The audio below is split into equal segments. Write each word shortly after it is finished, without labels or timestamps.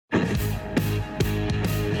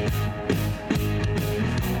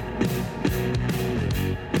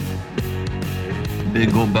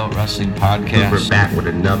Big Gold Belt Wrestling Podcast. We're back with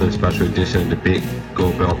another special edition of the Big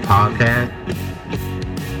Gold Belt Podcast.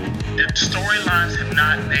 The storylines have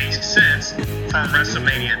not made sense from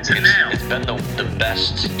WrestleMania to now. It's been the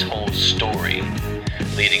best told story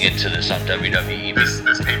leading into this on WWE. This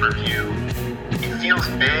pay-per-view, it feels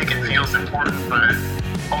big, it feels important, but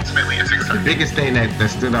ultimately it's exciting. The biggest thing that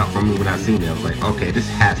stood out for me when I seen it, I was like, okay, this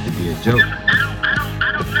has to be a joke.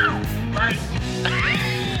 I don't know. Like,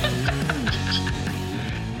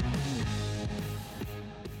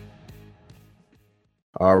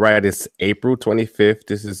 all right, it's April 25th.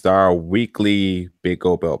 This is our weekly Big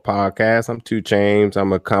Gold Belt podcast. I'm 2 Chainz.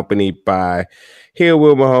 I'm accompanied by Hill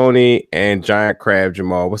Will Mahoney and Giant Crab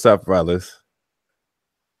Jamal. What's up, fellas?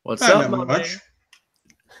 What's up, much?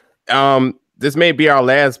 This may be our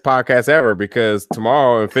last podcast ever because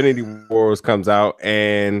tomorrow Infinity Wars comes out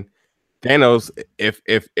and Thanos,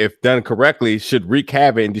 if done correctly, should wreak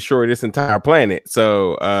havoc and destroy this entire planet.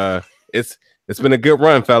 So it's been a good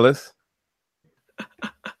run, fellas.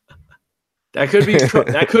 That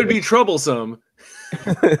could be troublesome.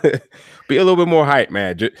 Be a little bit more hype,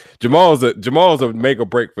 man. Jamal's a make or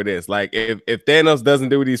break for this. Like if Thanos doesn't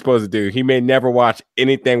do what he's supposed to do, he may never watch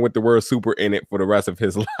anything with the word super in it for the rest of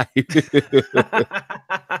his life.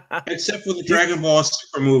 Except for the Dragon Ball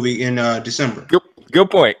Super movie in December.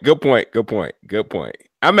 Good point.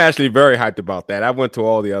 I'm actually very hyped about that. I went to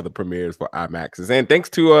all the other premieres for IMAXs, and thanks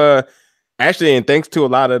to a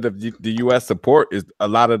lot of the US support is a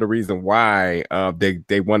lot of the reason why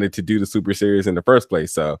they wanted to do the Super Series in the first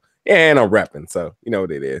place. So yeah, and I'm repping, so you know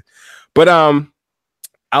what it is. But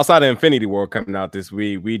outside of Infinity War coming out this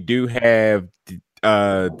week, we do have the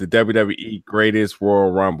WWE Greatest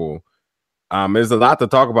Royal Rumble. There's a lot to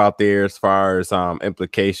talk about there as far as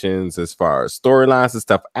implications, as far as storylines and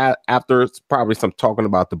stuff. After it's probably some talking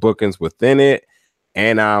about the bookings within it,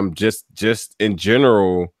 and just in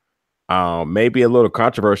general. Maybe a little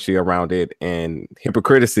controversy around it and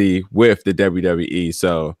hypocrisy with the WWE.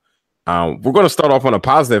 So we're going to start off on a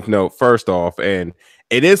positive note first off, and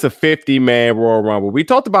it is a 50-man Royal Rumble. We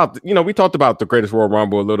talked about the Greatest Royal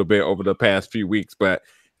Rumble a little bit over the past few weeks, but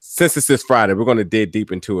since it's this Friday, we're going to dig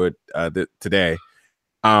deep into it today.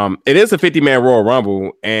 It is a 50-man Royal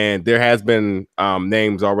Rumble, and there has been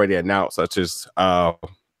names already announced, such as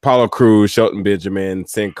Apollo Crews, Shelton Benjamin,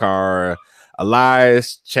 Sin Cara,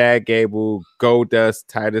 Elias, Chad Gable, Goldust,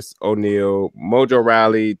 Titus O'Neil, Mojo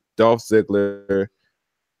Rawley, Dolph Ziggler,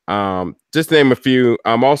 just to name a few.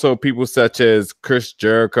 Also people such as Chris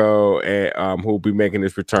Jericho, and who will be making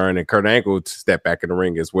his return, and Kurt Angle to step back in the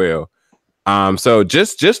ring as well. So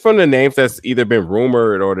just from the names that's either been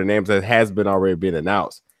rumored or the names that has been already been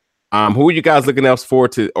announced, who are you guys looking else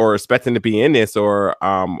forward to or expecting to be in this, or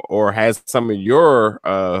has some of your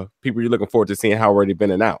people you're looking forward to seeing how already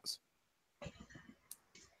been announced?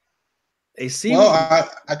 Well,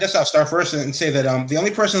 I guess I'll start first and say that the only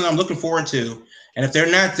person that I'm looking forward to, and if they're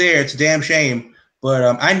not there, it's a damn shame,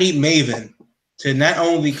 but I need Maven to not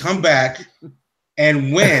only come back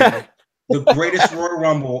and win the greatest Royal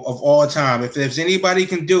Rumble of all time. If there's anybody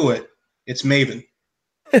can do it, it's Maven.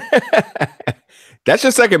 That's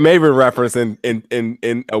your second Maven reference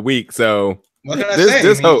in a week. So what can I say?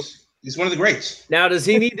 There's hope. He's one of the greats. Now, does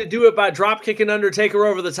he need to do it by drop kicking Undertaker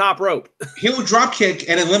over the top rope? He'll drop kick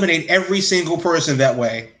and eliminate every single person that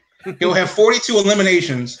way. He'll have 42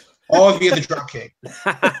 eliminations, all via the drop kick.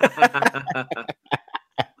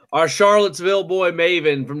 Our Charlottesville boy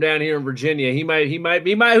Maven from down here in Virginia. He might.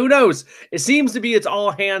 Who knows? It seems to be it's all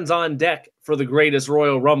hands on deck for the greatest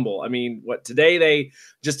Royal Rumble. I mean, today they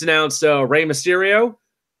just announced Rey Mysterio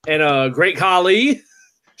and Great Khali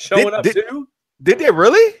showing up too. Did they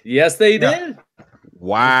really? Yes, they did.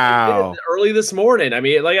 Wow. They did early this morning. I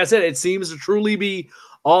mean, like I said, it seems to truly be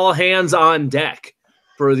all hands on deck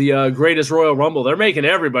for the greatest Royal Rumble. They're making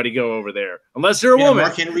everybody go over there, unless you're a woman.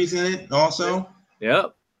 Mark Henry's in it also.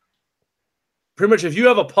 Yep. Pretty much, if you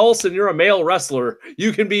have a pulse and you're a male wrestler,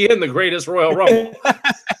 you can be in the greatest Royal Rumble.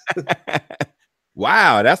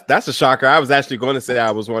 Wow, that's a shocker. I was actually going to say I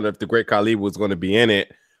was wondering if the Great Khali was going to be in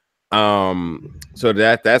it. So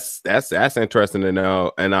that's interesting to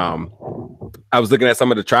know. And I was looking at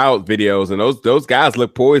some of the trial videos, and those guys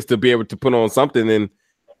look poised to be able to put on something and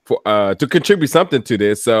for to contribute something to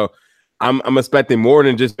this. So I'm expecting more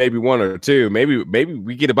than just maybe one or two. Maybe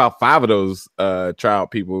we get about 5 of those trial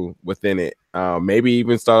people within it. Maybe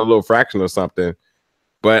even start a little fraction or something.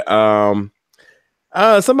 But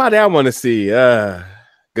somebody I want to see,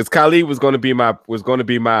 because Khali was going to be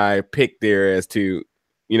my pick there as to,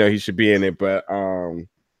 he should be in it. But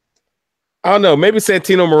I don't know. Maybe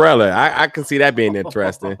Santino Marella. I can see that being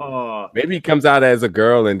interesting. Maybe he comes out as a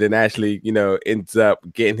girl and then actually, ends up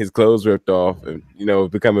getting his clothes ripped off and,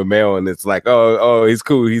 becoming male. And it's like, oh, he's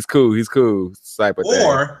cool. Type of thing.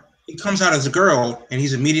 Or he comes out as a girl and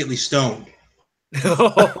he's immediately stoned. To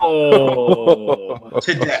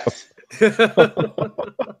death.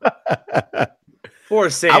 Poor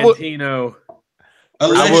Santino.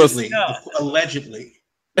 Allegedly.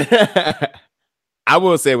 I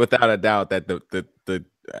will say without a doubt that the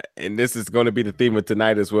and this is going to be the theme of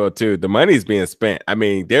tonight as well too. The money's being spent. I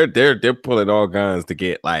mean, they're pulling all guns to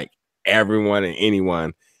get like everyone and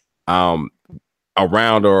anyone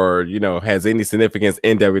around or has any significance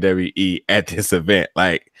in WWE at this event.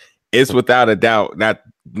 Like it's without a doubt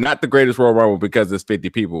not the greatest Royal Rumble because it's 50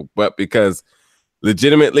 people, but because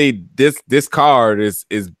legitimately this card is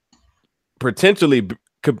potentially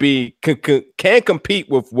can compete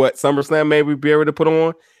with what SummerSlam maybe be able to put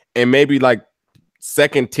on, and maybe like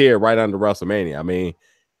second tier right under WrestleMania. I mean,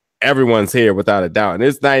 everyone's here without a doubt, and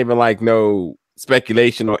it's not even like no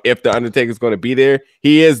speculation or if the Undertaker's going to be there.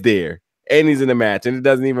 He is there, and he's in the match, and it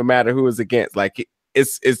doesn't even matter who is against. Like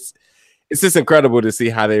it's just incredible to see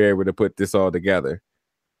how they're able to put this all together.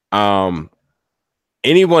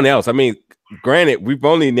 Anyone else? I mean, granted, we've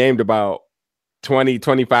only named about 20,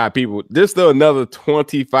 25 people. There's still another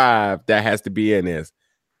 25 that has to be in this.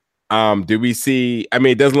 Do we see? I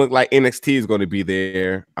mean, it doesn't look like NXT is going to be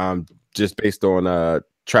there. Just based on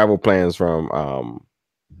travel plans from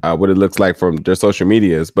what it looks like from their social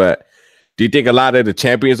medias. But do you think a lot of the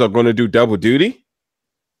champions are going to do double duty?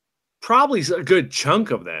 Probably a good chunk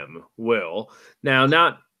of them will. Now,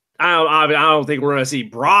 I don't think we're going to see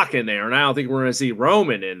Brock in there, and I don't think we're going to see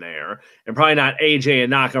Roman in there, and probably not AJ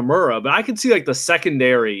and Nakamura. But I can see like the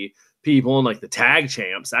secondary people and like the tag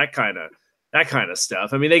champs, that kind of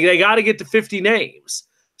stuff. I mean, they got to get to 50 names,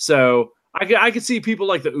 so I could see people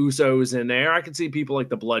like the Usos in there. I could see people like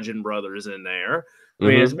the Bludgeon Brothers in there. I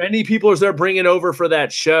mean, as many people as they're bringing over for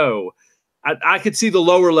that show, I could see the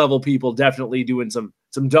lower level people definitely doing some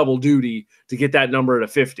double duty to get that number to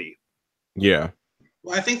 50. Yeah.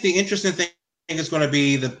 Well, I think the interesting thing is going to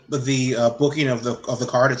be the booking of the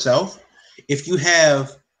card itself. If you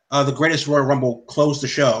have the Greatest Royal Rumble close the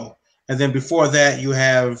show, and then before that you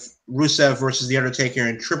have Rusev versus The Undertaker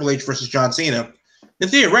and Triple H versus John Cena, then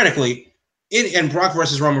theoretically, and Brock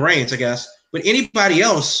versus Roman Reigns, I guess. But anybody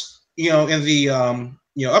else, in the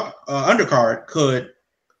undercard could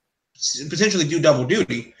potentially do double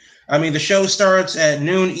duty. I mean, the show starts at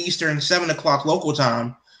noon Eastern, 7 o'clock local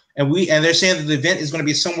time. And they're saying that the event is going to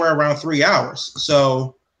be somewhere around 3 hours.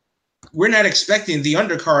 So we're not expecting the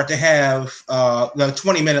undercard to have the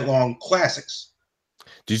 20-minute long classics.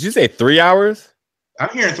 Did you say 3 hours? I'm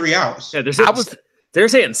hearing 3 hours. Yeah, they're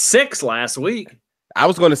saying 6 last week. I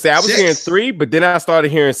was going to say I was 6? hearing 3, but then I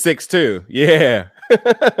started hearing 6 too. Yeah.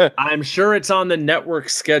 I'm sure it's on the network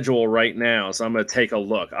schedule right now, so I'm going to take a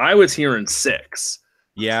look. I was hearing 6.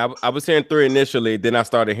 Yeah, I was hearing 3 initially. Then I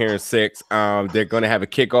started hearing 6. They're going to have a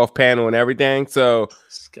kickoff panel and everything. So,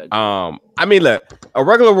 I mean, look, a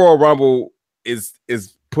regular Royal Rumble is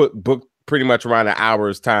booked pretty much around an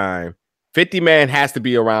hour's time. 50-man has to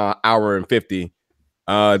be around an hour and 50.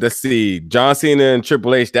 Let's see, John Cena and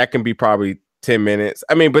Triple H, that can be probably 10 minutes.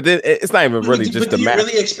 I mean, but it's not even really just a match. Do you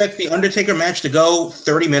really expect the Undertaker match to go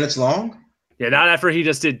 30 minutes long? Yeah, not after he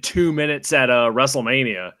just did 2 minutes at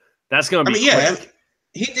WrestleMania. That's going to be quick. Yeah.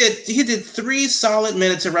 He did 3 solid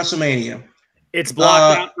minutes at WrestleMania. It's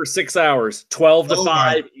blocked out for 6 hours, 12 to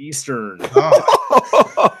 5 Eastern. On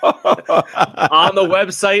the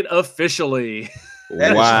website officially.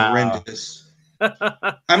 That is horrendous.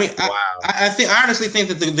 I mean, I honestly think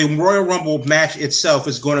that the Royal Rumble match itself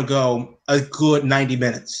is going to go a good 90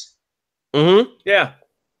 minutes. Mm-hmm. Yeah.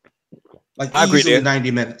 Like I agree, easily 90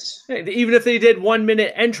 minutes. Even if they did 1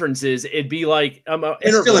 minute entrances, it'd be like intervals.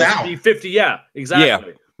 Still an hour. It'd be 50. Yeah,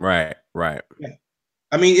 exactly. Yeah. Right. Yeah.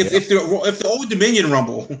 I mean, if the old Dominion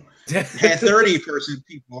Rumble had 30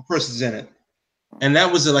 persons in it, and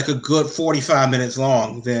that was like a good 45 minutes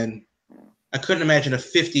long, then I couldn't imagine a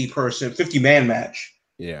 50-man match.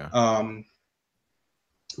 Yeah.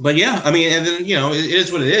 But yeah, I mean, and then it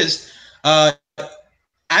is what it is.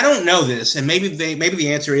 I don't know this, and maybe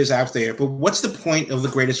the answer is out there. But what's the point of the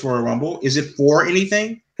Greatest Royal Rumble? Is it for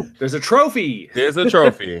anything? There's a trophy. There's a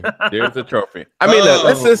trophy. I mean, look,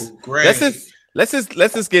 let's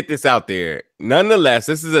just get this out there. Nonetheless,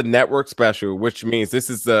 this is a network special, which means this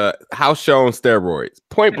is a house show on steroids.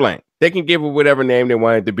 Point blank, they can give it whatever name they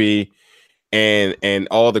want it to be, and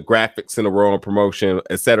all the graphics in the world and promotion,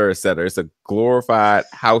 et cetera, et cetera. It's a glorified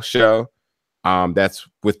house show. That's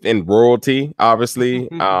within royalty, obviously.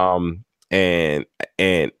 and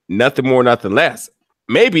nothing more, nothing less.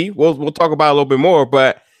 Maybe we'll talk about it a little bit more,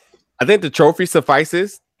 but I think the trophy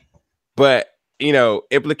suffices. But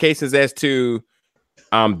implications as to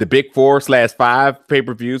the big 4/5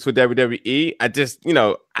 pay-per-views for WWE, I just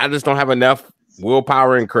don't have enough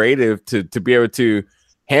willpower and creative to be able to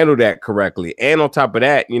handle that correctly. And on top of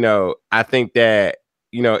that, I think that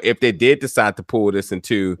if they did decide to pull this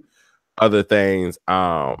into other things,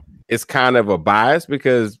 it's kind of a bias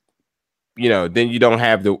because then you don't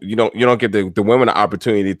have you don't give the women an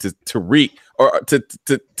opportunity to reap or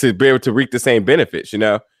to be able to reap the same benefits.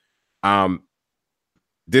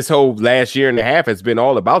 This whole last year and a half has been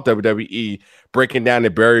all about WWE breaking down the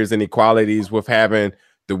barriers and equalities with having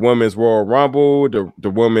the women's Royal Rumble, the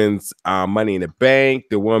women's Money in the Bank,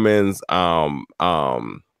 the women's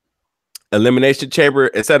Elimination Chamber,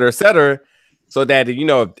 et cetera, so that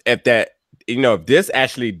if this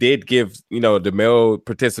actually did give the male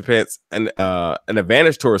participants an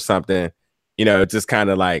advantage towards something, it's just kind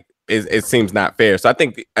of like it seems not fair. So I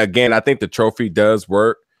think the trophy does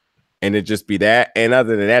work, and it just be that. And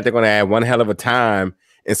other than that, they're going to have one hell of a time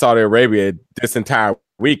in Saudi Arabia this entire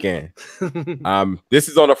weekend. This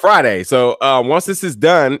is on a Friday, so once this is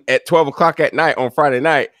done at 12 o'clock at night on Friday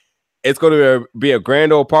night, it's going to be a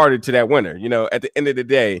grand old party to that winner. At the end of the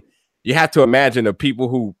day, you have to imagine the people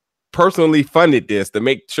who personally funded this to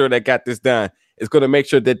make sure they got this done is going to make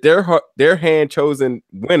sure that their hand chosen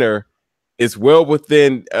winner is well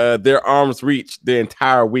within their arm's reach the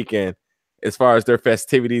entire weekend as far as their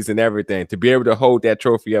festivities and everything, to be able to hold that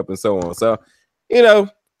trophy up and so on. So,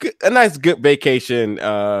 a nice good vacation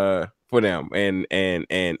for them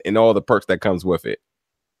and all the perks that comes with it.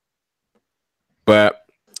 But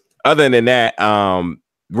other than that,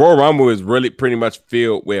 Royal Rumble is really pretty much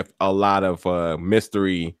filled with a lot of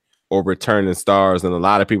mystery or returning stars, and a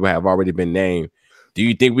lot of people have already been named. Do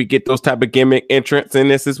you think we get those type of gimmick entrants in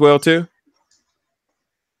this as well too?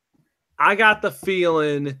 I got the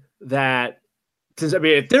feeling that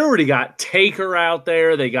if they already got Taker out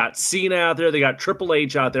there, they got Cena out there, they got Triple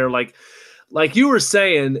H out there, like you were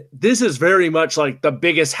saying, this is very much like the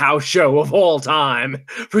biggest house show of all time.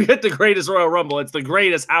 Forget the greatest Royal Rumble. It's the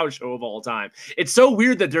greatest house show of all time. It's so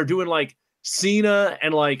weird that they're doing like Cena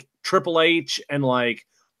and like Triple H and like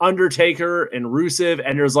Undertaker and Rusev,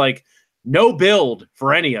 and there's like no build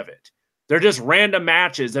for any of it. They're just random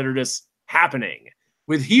matches that are just happening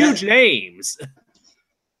with huge names.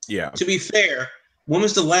 Yeah. To be fair, when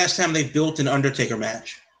was the last time they built an Undertaker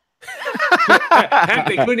match? Heck,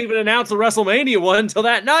 they couldn't even announce the WrestleMania one until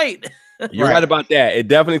that night. You're right about that. It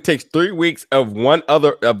definitely takes 3 weeks of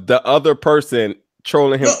the other person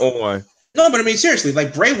trolling him on. No, but I mean seriously,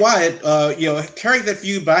 like Bray Wyatt, carried that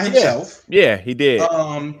feud by himself. Yeah, he did.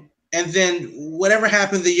 And then whatever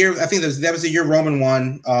happened the year, I think that was the year Roman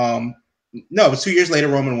won. No, it was 2 years later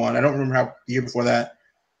Roman won. I don't remember how the year before that.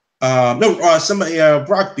 Somebody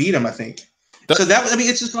Brock beat him, I think. So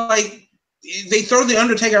it's just like they throw the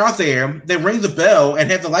Undertaker out there, they ring the bell and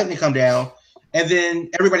have the lightning come down, and then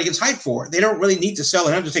everybody gets hyped for it. They don't really need to sell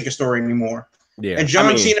an Undertaker story anymore. Yeah. And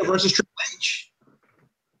John Cena versus Triple H.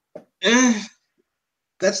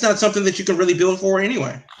 That's not something that you can really build for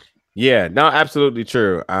anyway. Yeah, no, absolutely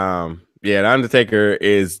true. The Undertaker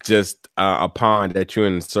is just a pawn that you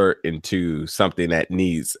insert into something that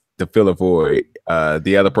needs to fill a void.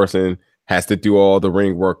 The other person has to do all the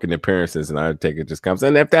ring work and appearances, and Undertaker just comes.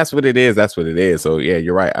 And if that's what it is, that's what it is. So yeah,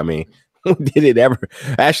 you're right. I mean, who did it ever?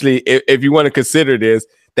 Actually, if you want to consider this,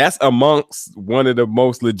 that's amongst one of the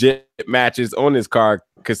most legit matches on this card,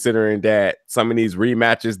 considering that some of these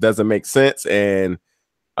rematches doesn't make sense, and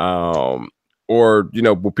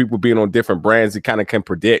with people being on different brands, you kind of can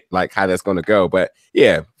predict like how that's going to go. But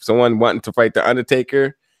yeah, someone wanting to fight the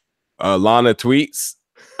Undertaker, Lana tweets,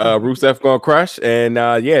 Rusev gonna crush, and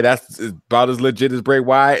that's about as legit as Bray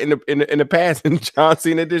Wyatt in the past and John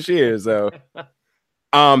Cena this year. So,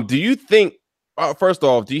 do you think? First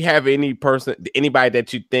off, do you have anybody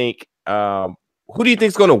that you think? Who do you think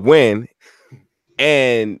is gonna win?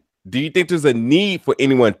 And do you think there's a need for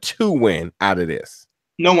anyone to win out of this?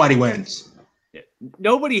 Nobody wins.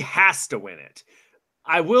 Nobody has to win it.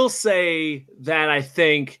 I will say that I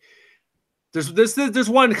think there's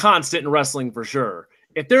one constant in wrestling for sure.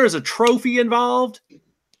 If there is a trophy involved,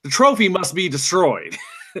 the trophy must be destroyed.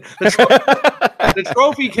 The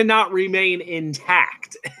trophy cannot remain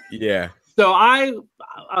intact. Yeah. So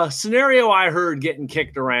a scenario I heard getting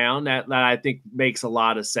kicked around that I think makes a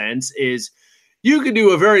lot of sense is you could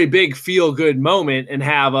do a very big feel-good moment and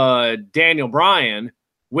have Daniel Bryan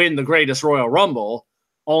win the greatest Royal Rumble,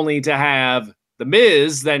 only to have The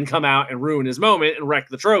Miz then come out and ruin his moment and wreck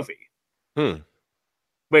the trophy.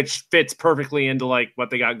 which fits perfectly into like what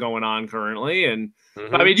they got going on currently. And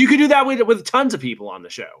I mean, you could do that with tons of people on the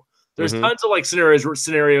show. There's tons of like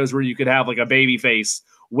scenarios where you could have like a baby face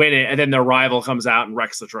win it, and then their rival comes out and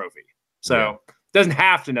wrecks the trophy. So it doesn't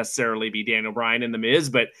have to necessarily be Daniel Bryan and The Miz,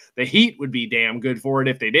 but the heat would be damn good for it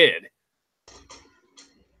if they did.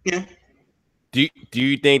 Yeah. Do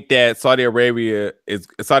you think that Saudi Arabia is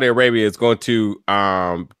going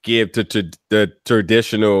to give to the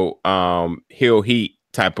traditional heel heat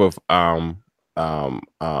type of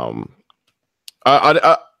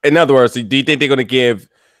in other words, do you think they're going to give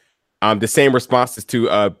the same responses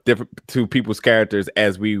to people's characters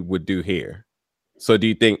as we would do here? So do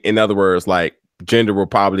you think, in other words, like Jinder will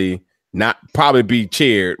probably be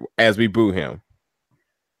cheered as we boo him?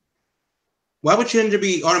 Why would Jinder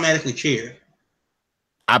be automatically cheered?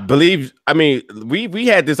 I mean, we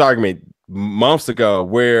had this argument months ago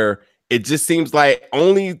where it just seems like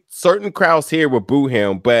only certain crowds here will boo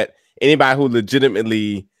him, but anybody who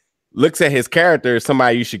legitimately looks at his character is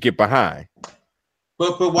somebody you should get behind.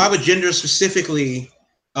 But why would Jinder specifically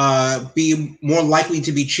be more likely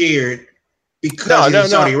to be cheered because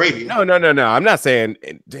he's Saudi Arabia? No. I'm not saying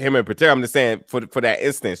him in particular. I'm just saying for that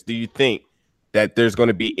instance, do you think that there's going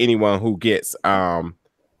to be anyone who gets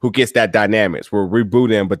that dynamics where we boo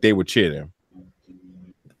them, but they would cheer them?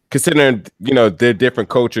 Considering, they're different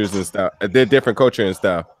cultures and stuff. They're different culture and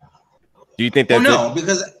stuff. Do you think that? Well, no,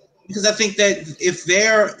 because I think that if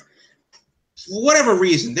they're, for whatever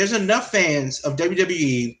reason, there's enough fans of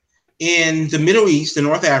WWE in the Middle East and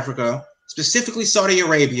North Africa, specifically Saudi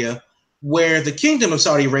Arabia, where the Kingdom of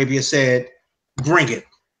Saudi Arabia said, bring it.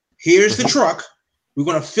 Here's the truck. We're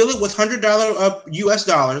going to fill it with $100 US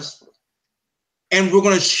dollars, and we're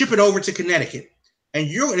going to ship it over to Connecticut. And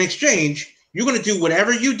in exchange, you're going to do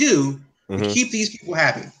whatever you do to keep these people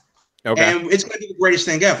happy. Okay. And it's going to be the greatest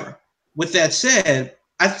thing ever. With that said,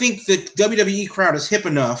 I think the WWE crowd is hip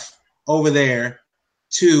enough over there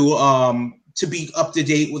to be up to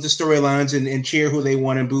date with the storylines and cheer who they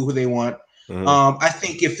want and boo who they want. I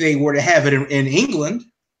think if they were to have it in England,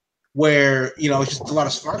 where it's just a lot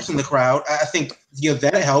of sparks in the crowd, I think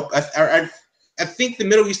that'll help. I think the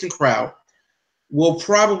Middle Eastern crowd will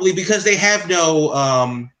probably, because they have no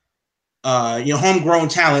homegrown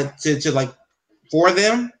talent to like for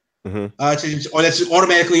them, or that's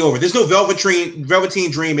automatically over. There's no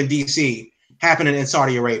Velveteen Dream in DC happening in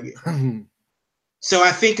Saudi Arabia. So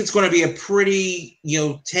I think it's going to be a pretty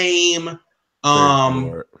tame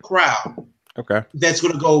crowd. Okay, that's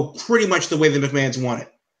going to go pretty much the way the McMahons want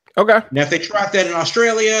it. Okay. Now, if they tried that in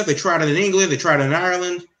Australia, they tried it in England, they tried it in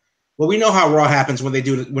Ireland. Well, we know how Raw happens when they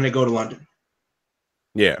go to London.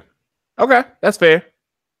 Yeah. Okay, that's fair.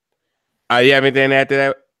 You have anything to add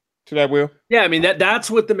to that, Will? Yeah, I mean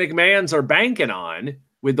that's what the McMahons are banking on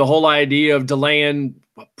with the whole idea of delaying.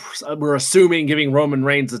 We're assuming giving Roman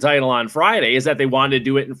Reigns the title on Friday is that they want to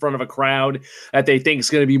do it in front of a crowd that they think is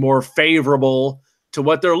going to be more favorable to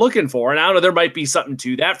what they're looking for. And I don't know, there might be something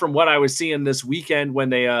to that from what I was seeing this weekend when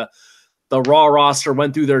they the Raw roster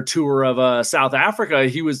went through their tour of South Africa.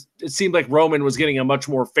 It seemed like Roman was getting a much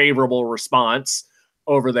more favorable response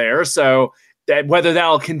over there. So that whether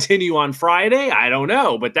that'll continue on Friday, I don't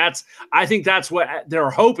know. But I think that's what they're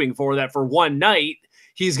hoping for, that for one night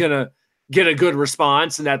he's gonna get a good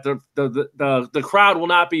response and that the crowd will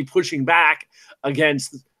not be pushing back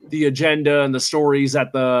against the agenda and the stories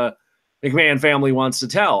that the McMahon family wants to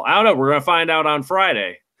tell. I don't know. We're going to find out on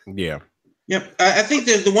Friday. Yeah. Yep. I think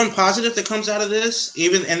the one positive that comes out of this,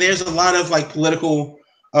 and there's a lot of like political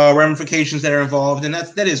ramifications that are involved, and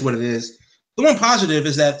that is what it is. The one positive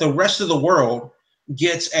is that the rest of the world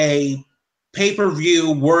gets a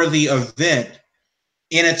pay-per-view worthy event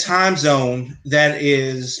in a time zone that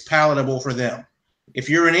is palatable for them. If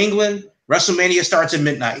you're in England, WrestleMania starts at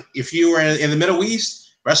midnight. If you are in the Middle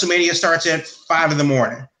East, WrestleMania starts at 5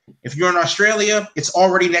 a.m. If you're in Australia, it's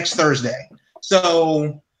already next Thursday.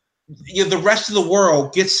 So the rest of the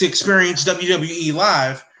world gets to experience WWE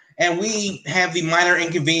live, and we have the minor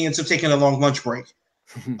inconvenience of taking a long lunch break.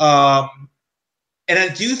 And I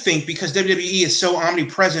do think because WWE is so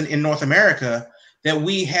omnipresent in North America that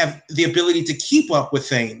we have the ability to keep up with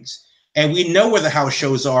things, and we know where the house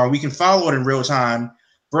shows are. We can follow it in real time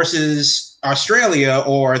versus Australia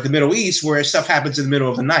or the Middle East where stuff happens in the middle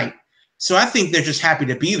of the night. So I think they're just happy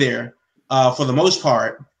to be there for the most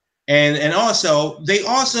part. And also, they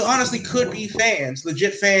also honestly could be fans,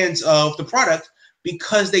 legit fans of the product,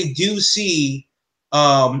 because they do see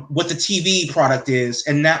what the TV product is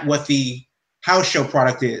and not what the house show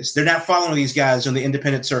product is. They're not following these guys on the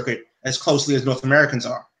independent circuit as closely as North Americans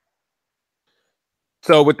are.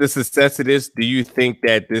 So with the success of this, do you think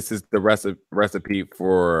that this is the recipe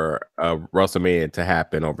for WrestleMania to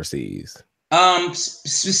happen overseas?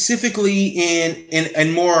 Specifically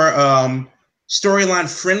in more storyline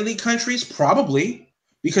friendly countries, probably,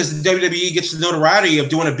 because the WWE gets the notoriety of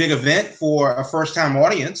doing a big event for a first time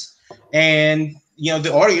audience, and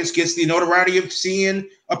the audience gets the notoriety of seeing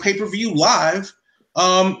a pay-per-view live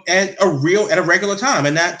at a regular time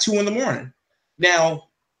and not 2 a.m. Now,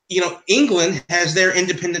 England has their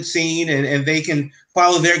independent scene and they can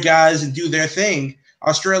follow their guys and do their thing.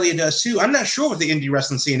 Australia does too. I'm not sure what the indie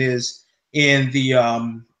wrestling scene is in the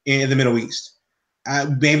Middle East.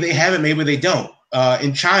 Maybe they have it, maybe they don't.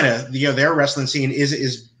 In China, their wrestling scene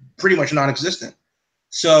is pretty much non-existent.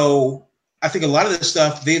 So I think a lot of this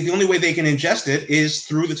stuff, the only way they can ingest it is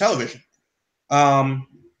through the television.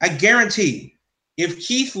 I guarantee if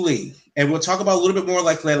Keith Lee, and we'll talk about a little bit more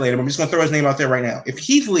like that later, but I'm just going to throw his name out there right now. If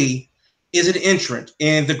Keith Lee is an entrant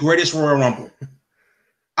in the Greatest Royal Rumble,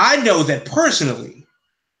 I know that personally,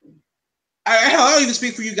 I'll even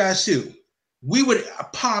speak for you guys too, we would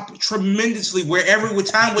pop tremendously wherever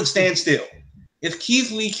time would stand still if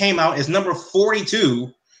Keith Lee came out as number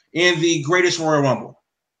 42 in the Greatest Royal Rumble.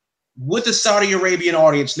 Would the Saudi Arabian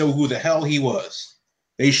audience know who the hell he was?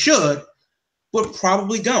 They should, but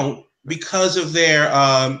probably don't because of their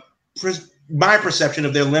my perception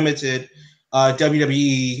of their limited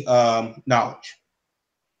WWE knowledge.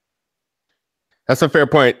 That's a fair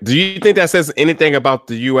point. Do you think that says anything about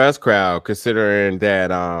the U.S. crowd, considering that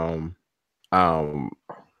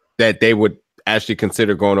that they would actually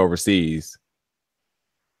consider going overseas?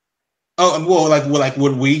 Oh, well,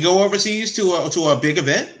 would we go overseas to a big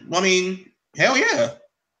event? I mean, hell yeah.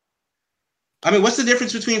 I mean, what's the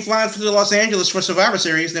difference between flying to Los Angeles for Survivor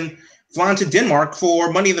Series than flying to Denmark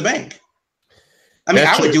for Money in the Bank? I mean,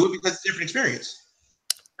 I would do it because it's a different experience.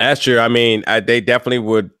 That's true. I mean, they definitely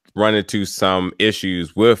would run into some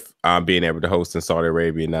issues with being able to host in Saudi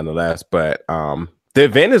Arabia nonetheless. But the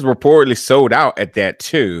event is reportedly sold out at that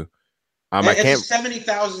too. It's a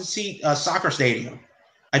 70,000 seat soccer stadium.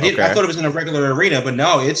 I thought it was in a regular arena, but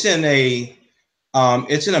no, it's in a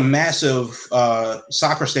massive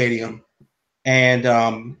soccer stadium, and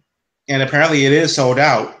apparently it is sold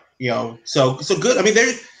out. So good. I mean,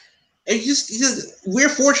 we're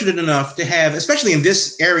fortunate enough to have, especially in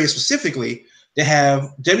this area specifically, to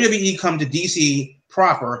have WWE come to DC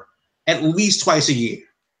proper at least twice a year.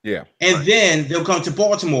 Yeah, and then they'll come to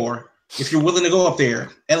Baltimore if you're willing to go up there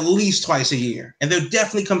at least twice a year, and they'll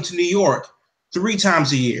definitely come to New York 3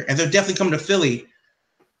 times a year, and they'll definitely come to Philly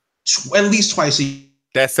at least twice a year.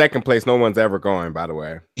 That second place, no one's ever going, by the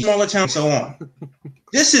way. Smaller town, so on.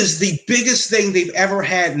 This is the biggest thing they've ever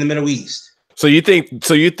had in the Middle East. So you think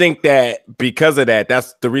that because of that,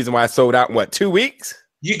 that's the reason why I sold out in 2 weeks?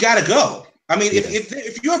 You gotta go. I mean,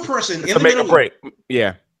 if you're a person in the Middle East,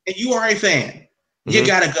 yeah, and you are a fan, you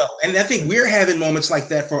gotta go. And I think we're having moments like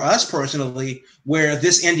that for us personally, where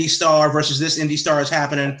this indie star versus this indie star is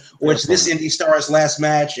happening, or it's this indie star's last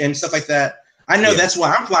match and stuff like that. I know that's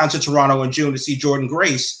why I'm flying to Toronto in June to see Jordan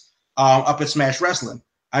Grace up at Smash Wrestling.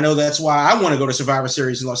 I know that's why I want to go to Survivor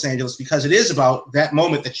Series in Los Angeles, because it is about that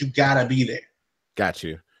moment that you gotta be there. Got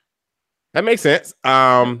you. That makes sense.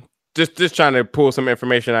 Just trying to pull some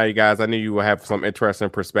information out of you guys. I knew you will have some interesting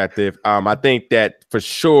perspective. I think that for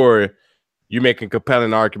sure you make a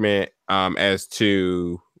compelling argument as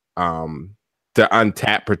to the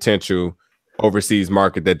untapped potential overseas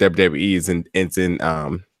market that WWE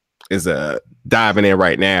is diving in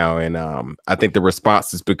right now, and I think the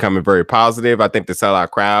response is becoming very positive. I think the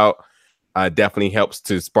sellout crowd definitely helps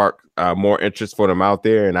to spark more interest for them out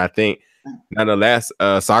there, and I think nonetheless,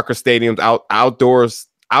 soccer stadiums, outdoors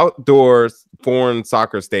foreign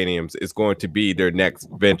soccer stadiums is going to be their next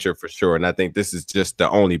venture for sure. And I think this is just the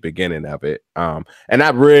only beginning of it. And I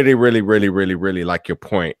really, really, really, really, really like your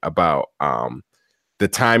point about the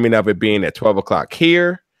timing of it being at 12 o'clock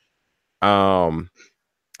here,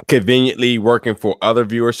 conveniently working for other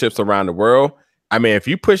viewerships around the world. I mean, if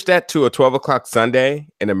you push that to a 12 o'clock Sunday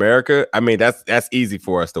in America, I mean, that's easy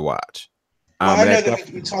for us to watch. Well, I know that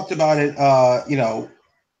we talked about it,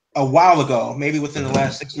 a while ago, maybe within the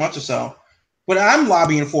last 6 months or so. But I'm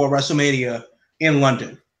lobbying for WrestleMania in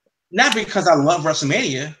London, not because I love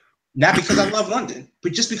WrestleMania, not because I love London,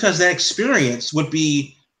 but just because that experience would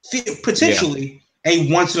be potentially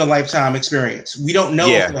a once in a lifetime experience. We don't know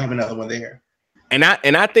if we'll have another one there. And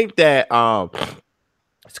I think that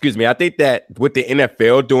excuse me, I think that with the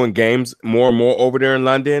NFL doing games more and more over there in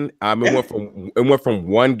London, it went from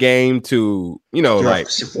one game to, like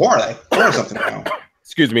 4 or something now.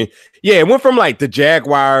 excuse me. Yeah, it went from like the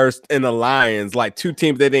Jaguars and the Lions, like two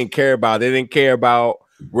teams they didn't care about. They didn't care about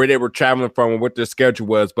where they were traveling from and what their schedule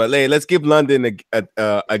was. But hey, let's give London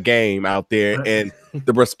a game out there, and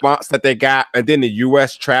the response that they got, and then the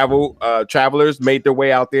U.S. travelers made their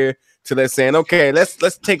way out there to let's saying, okay, let's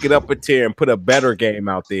take it up a tier and put a better game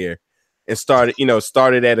out there, and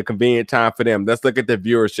started at a convenient time for them. Let's look at the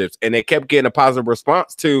viewerships, and they kept getting a positive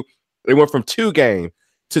response to. They went from 2 games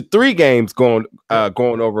to 3 games going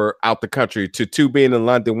over out the country, to 2 being in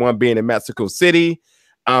London, 1 being in Mexico City.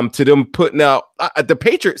 To them putting out the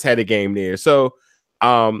Patriots had a game there, so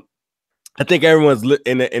I think everyone's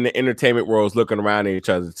in the entertainment world is looking around at each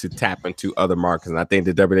other to tap into other markets, and I think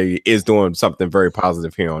the WWE is doing something very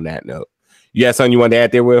positive here on that note. You have something you want to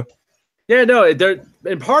add there, Will? Yeah, no,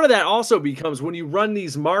 and part of that also becomes when you run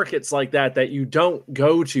these markets like that you don't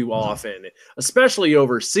go to often, especially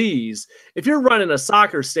overseas. If you're running a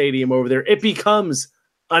soccer stadium over there, it becomes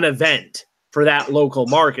an event for that local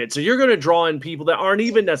market. So you're going to draw in people that aren't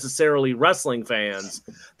even necessarily wrestling fans,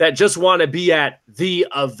 that just want to be at the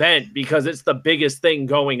event because it's the biggest thing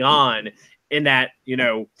going on in that,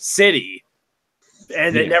 city.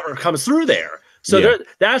 And it never comes through there. So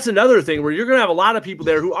that's another thing where you're going to have a lot of people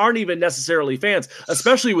there who aren't even necessarily fans,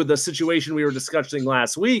 especially with the situation we were discussing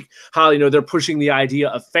last week, how, they're pushing the idea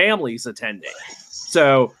of families attending.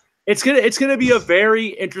 So it's going to be a very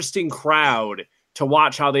interesting crowd to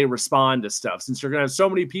watch how they respond to stuff, since you're going to have so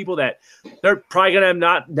many people that they're probably going to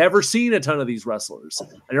have never seen a ton of these wrestlers,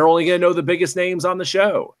 and they're only going to know the biggest names on the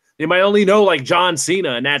show. They might only know like John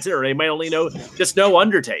Cena and that's it, or they might only know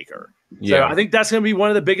Undertaker. Yeah. So I think that's going to be one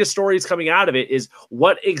of the biggest stories coming out of it, is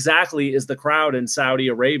what exactly is the crowd in Saudi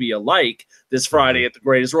Arabia like this Friday at the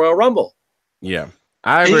Greatest Royal Rumble? Yeah.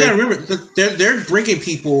 And you got to remember, they're bringing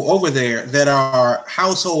people over there that are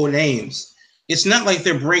household names. It's not like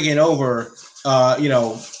they're bringing over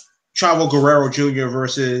Chavo Guerrero Jr.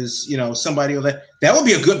 versus, somebody that would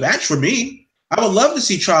be a good match for me. I would love to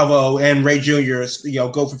see Chavo and Ray Jr.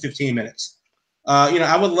 Go for 15 minutes.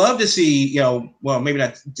 I would love to see, maybe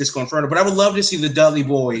not Disco Inferno, but I would love to see the Dudley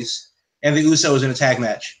Boys and the Usos in a tag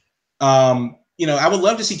match. I would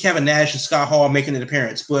love to see Kevin Nash and Scott Hall making an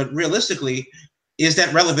appearance, but realistically, is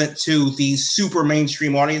that relevant to the super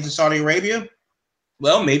mainstream audience in Saudi Arabia?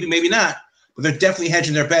 Well, maybe, maybe not. But they're definitely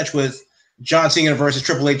hedging their bets with John Cena versus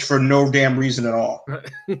Triple H for no damn reason at all.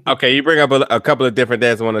 Okay, you bring up a couple of different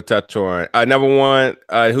things I want to touch on. Number one,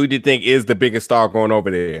 who do you think is the biggest star going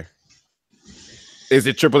over there? Is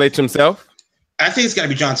it Triple H himself? I think it's got to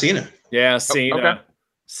be John Cena. Yeah, Cena. Okay.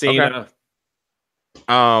 Cena.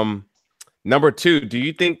 Okay. Number two, do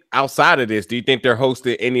you think outside of this, do you think they're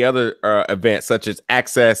hosting any other events such as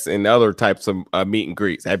Access and other types of meet and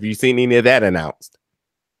greets? Have you seen any of that announced?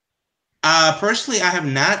 Personally, I have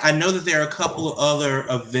not. I know that there are a couple of other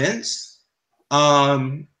events, not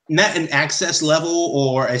an Access level,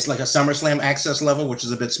 or it's like a SummerSlam Access level, which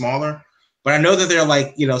is a bit smaller. But I know that there are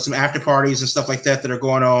like, some after parties and stuff like that are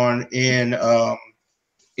going on in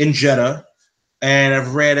Jeddah. And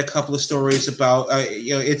I've read a couple of stories about,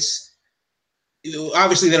 it's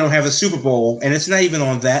obviously they don't have a Super Bowl, and it's not even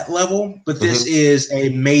on that level, but this is a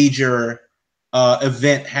major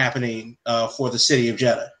event happening for the city of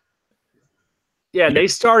Jeddah. Yeah, they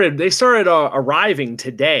started arriving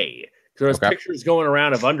today. There's pictures going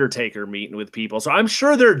around of Undertaker meeting with people. So I'm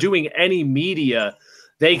sure they're doing any media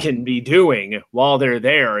they can be doing while they're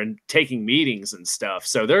there and taking meetings and stuff.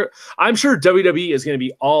 So I'm sure WWE is going to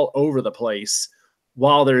be all over the place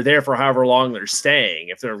while they're there for however long they're staying.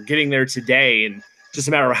 If they're getting there today, and just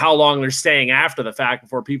a matter of how long they're staying after the fact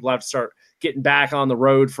before people have to start getting back on the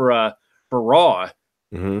road for Raw.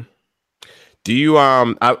 Mm-hmm. Do you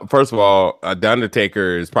first of all, The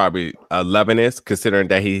Undertaker is probably Lebanese, considering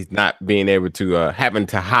that he's not being able to having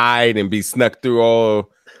to hide and be snuck through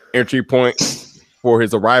all entry points for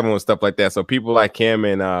his arrival and stuff like that. So people like him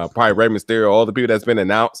and probably Rey Mysterio, all the people that's been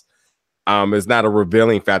announced, is not a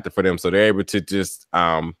revealing factor for them. So they're able to just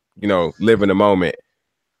live in the moment.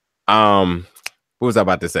 What was I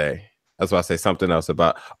about to say? That's why I say something else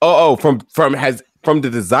about from the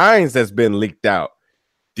designs that's been leaked out.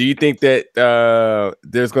 Do you think that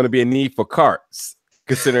there's going to be a need for carts,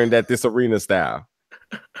 considering that this arena style?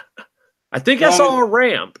 I think I saw a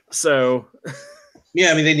ramp. So,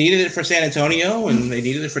 yeah, I mean, they needed it for San Antonio and they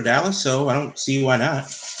needed it for Dallas, so I don't see why not.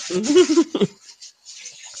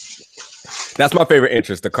 That's my favorite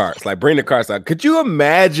interest, the carts. Like, bring the carts out. Could you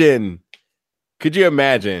imagine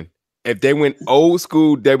if they went old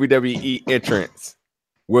school WWE entrance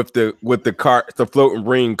with the carts, the floating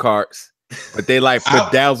ring carts? But they like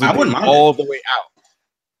bedazzled all the way out.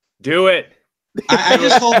 Do it. I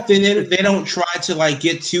just hope they don't try to like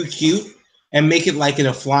get too cute and make it like in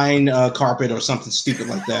a flying carpet or something stupid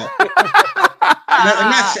like that.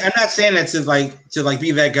 I'm not saying that to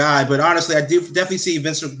be that guy, but honestly, I do definitely see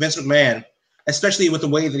Vince McMahon, especially with the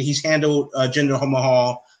way that he's handled Jinder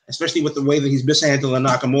Mahal, especially with the way that he's mishandling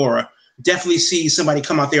Nakamura. Definitely see somebody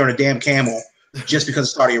come out there on a damn camel just because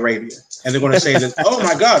of Saudi Arabia, and they're going to say that, oh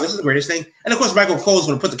my God, this is the greatest thing. And of course, Michael Cole's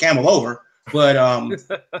going to put the camel over, but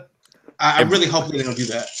I really hope they don't do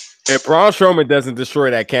that. If Braun Strowman doesn't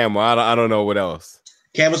destroy that camel, I don't know what else.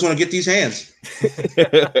 Camel's going to get these hands.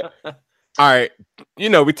 All right.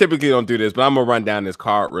 We typically don't do this, but I'm going to run down this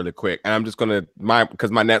card really quick. And I'm just going to,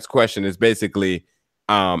 because my next question is basically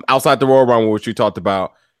outside the Royal Rumble, which you talked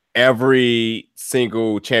about, every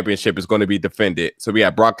single championship is going to be defended. So we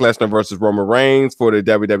have Brock Lesnar versus Roman Reigns for the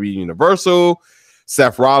WWE Universal.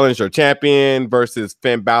 Seth Rollins, your champion, versus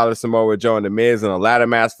Finn Balor, Samoa Joe, and The Miz in a ladder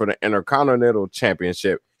match for the Intercontinental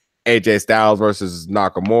Championship. AJ Styles versus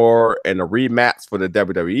Nakamura in a rematch for the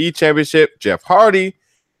WWE Championship. Jeff Hardy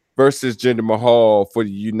versus Jinder Mahal for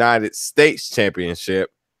the United States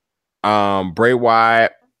Championship. Bray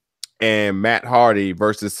Wyatt and Matt Hardy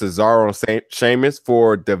versus Cesaro and Sheamus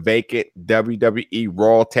for the vacant WWE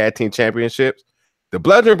Raw Tag Team Championships. The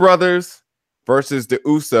Bludgeon Brothers versus the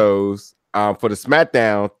Usos for the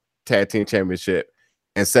SmackDown Tag Team Championship.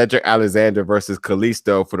 And Cedric Alexander versus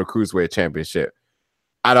Kalisto for the Cruiserweight Championship.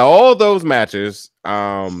 Out of all those matches,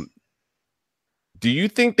 do you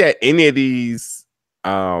think that any of these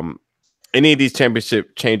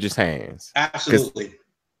championship changes hands? Absolutely.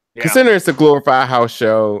 Considering it's a glorified house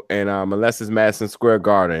show, and unless it's Madison Square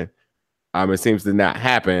Garden, it seems to not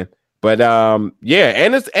happen. But yeah,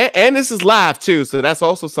 and this is live too, so that's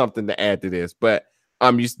also something to add to this. But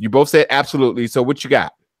you both said absolutely. So what you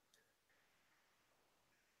got?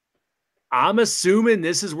 I'm assuming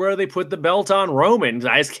this is where they put the belt on Roman.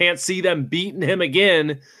 I just can't see them beating him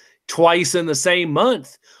again twice in the same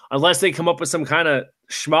month, unless they come up with some kind of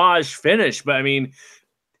schmoz finish. But I mean,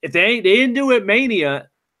 if they didn't do it Mania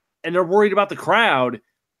and they're worried about the crowd,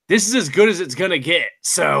 this is as good as it's going to get.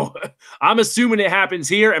 So I'm assuming it happens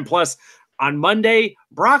here. And plus, on Monday,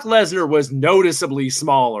 Brock Lesnar was noticeably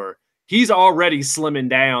smaller. He's already slimming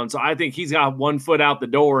down. So I think he's got one foot out the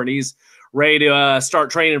door and he's ready to start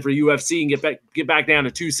training for UFC and get back down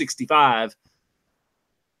to 265.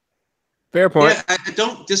 Fair point. Yeah, I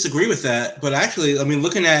don't disagree with that, but actually, I mean,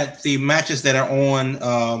 looking at the matches that are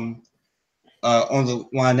on the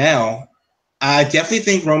line now, I definitely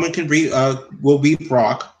think Roman will beat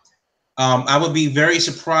Brock. I would be very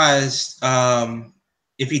surprised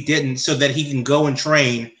if he didn't, so that he can go and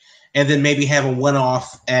train, and then maybe have a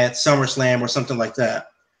one-off at SummerSlam or something like that.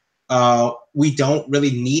 We don't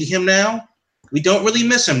really need him now. We don't really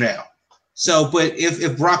miss him now. So, but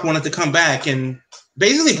if Brock wanted to come back, and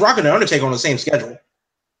basically Brock and The Undertaker on the same schedule,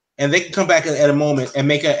 and they can come back at a moment and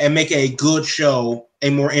make a good show, a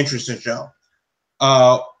more interesting show.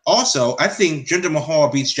 Also, I think Jinder Mahal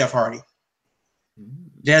beats Jeff Hardy.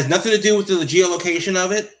 It has nothing to do with the geolocation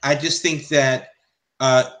of it. I just think that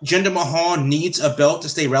Jinder Mahal needs a belt to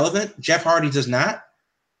stay relevant. Jeff Hardy does not.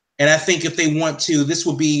 And I think if they want to, this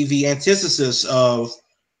will be the antithesis of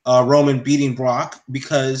Roman beating Brock,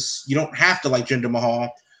 because you don't have to like Jinder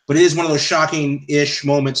Mahal, but it is one of those shocking-ish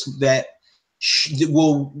moments that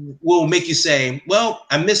will make you say, well,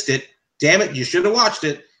 I missed it. Damn it, you should have watched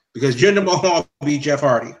it, because Jinder Mahal beat Jeff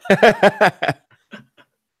Hardy.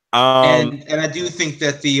 And I do think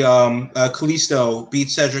that the Kalisto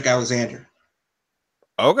beat Cedric Alexander.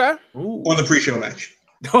 Okay. Ooh. On the pre-show match.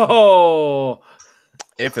 Oh,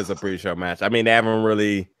 if it's a pre-show match. I mean, they haven't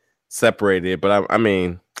really separated it, but I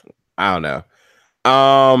mean, I don't know.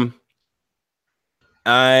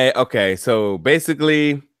 Okay, so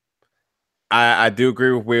basically, I do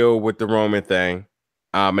agree with Will with the Roman thing.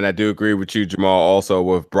 And I do agree with you, Jamal, also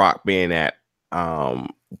with Brock being at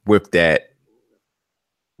with that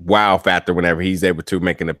wow factor whenever he's able to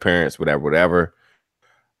make an appearance, whatever.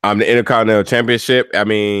 The Intercontinental Championship, I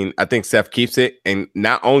mean, I think Seth keeps it, and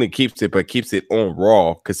not only keeps it, but keeps it on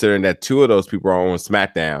Raw, considering that two of those people are on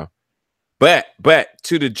SmackDown. But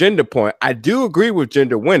to the Jinder point, I do agree with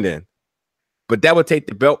Jinder winning, but that would take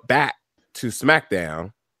the belt back to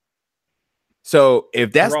SmackDown. So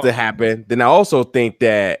if that's to happen, then I also think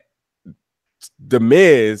that The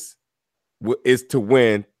Miz is to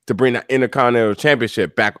win to bring the Intercontinental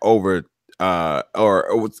Championship back over.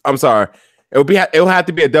 I'm sorry, it'll have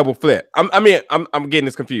to be a double flip. I'm getting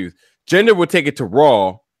this confused. Jinder would take it to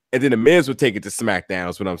Raw, and then The Miz would take it to SmackDown.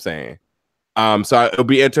 Is what I'm saying. So it'll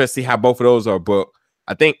be interesting to see how both of those are booked.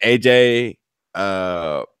 I think AJ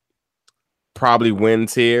probably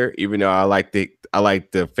wins here, even though I like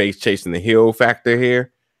the face chasing the heel factor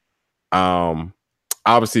here.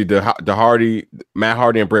 Obviously the Matt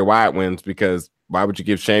Hardy and Bray Wyatt wins, because why would you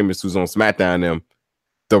give Sheamus, who's on SmackDown, them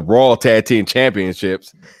the Raw Tag Team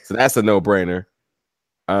Championships? So that's a no-brainer.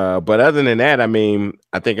 But other than that, I mean,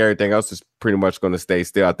 I think everything else is pretty much going to stay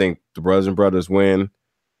still. I think the Brothers win.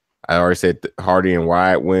 I already said Hardy and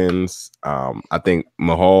Wyatt wins. I think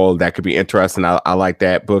Mahal, that could be interesting. I like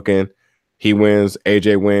that booking. He wins,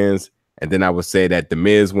 AJ wins, and then I would say that The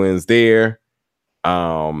Miz wins there,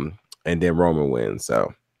 and then Roman wins.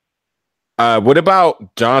 So, what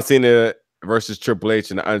about John Cena versus Triple H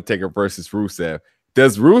and The Undertaker versus Rusev?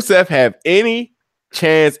 Does Rusev have any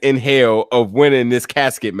chance in hell of winning this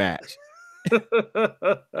casket match?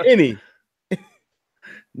 Any?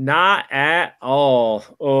 Not at all.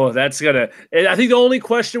 Oh, that's gonna. I think the only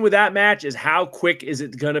question with that match is how quick is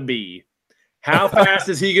it gonna be? How fast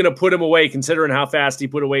is he gonna put him away? Considering how fast he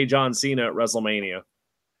put away John Cena at WrestleMania.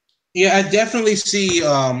 Yeah, I definitely see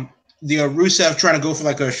the Rusev trying to go for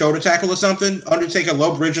like a shoulder tackle or something. Undertaker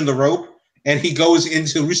low bridge in the rope, and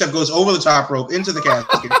Rusev goes over the top rope into the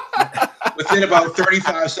casket. Within about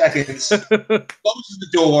 35 seconds, closes the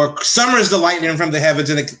door, summons the lightning from the heavens,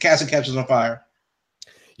 and the casket catches on fire.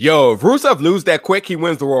 Yo, if Rusev loses that quick, he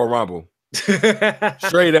wins the Royal Rumble.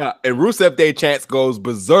 Straight up. And Rusev Day chance goes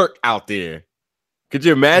berserk out there. Could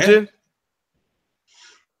you imagine?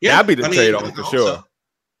 Yeah. That'd be the trade-off for sure. So.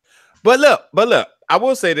 But look, I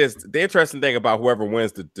will say this. The interesting thing about whoever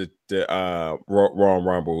wins the Royal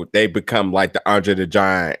Rumble, they become like the Andre the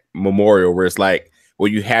Giant memorial, where it's like, well,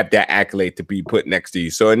 you have that accolade to be put next to you.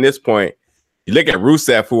 So in this point, you look at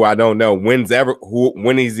Rusev, who I don't know when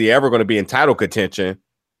is he ever going to be in title contention.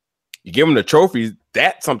 You give him the trophy,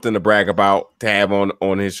 that's something to brag about, to have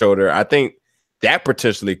on his shoulder. I think that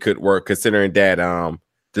potentially could work, considering that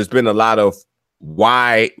there's been a lot of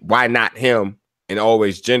why not him and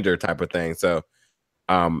always gender type of thing. So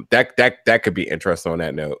that could be interesting on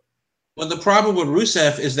that note. Well, the problem with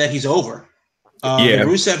Rusev is that he's over. The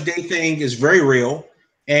Rusev Day thing is very real.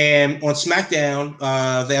 And on SmackDown,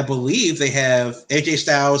 I believe they have AJ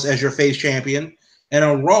Styles as your face champion. And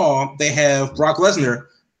on Raw, they have Brock Lesnar,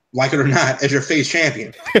 like it or not, as your face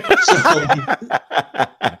champion.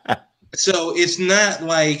 So it's not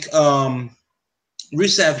like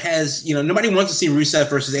Rusev has, nobody wants to see Rusev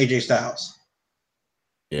versus AJ Styles.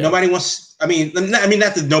 Yeah. Nobody wants, not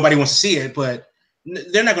that nobody wants to see it, but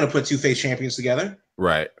they're not going to put two face champions together.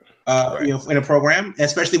 Right. In a program,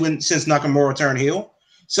 especially since Nakamura turned heel.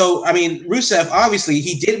 So, Rusev, obviously,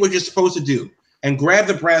 he did what you're supposed to do and grabbed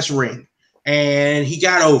the brass ring, and he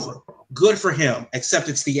got over. Good for him, except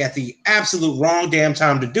it's at the absolute wrong damn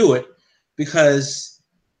time to do it, because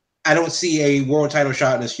I don't see a world title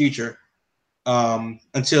shot in his future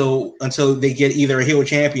until they get either a heel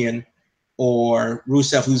champion or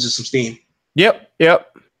Rusev loses some steam. Yep.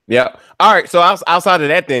 All right. So outside of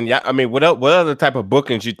that, then, what other type of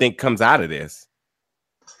bookings you think comes out of this?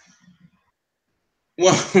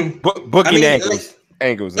 Well, booking angles.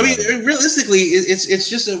 Realistically, it's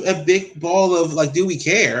just a big ball of like, do we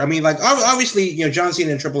care? Obviously, John Cena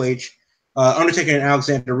and Triple H, Undertaker and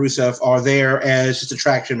Alexander Rusev are there as just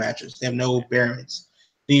attraction matches. They have no bearings.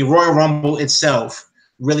 The Royal Rumble itself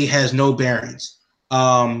really has no bearings.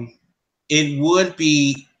 It would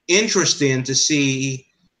be interesting to see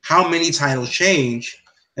how many titles change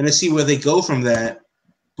and to see where they go from that.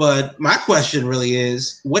 But my question really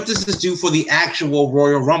is, what does this do for the actual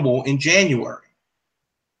Royal Rumble in January?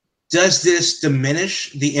 Does this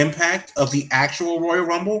diminish the impact of the actual Royal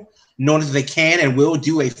Rumble, knowing that they can and will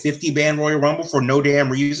do a 50-man Royal Rumble for no damn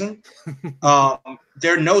reason? There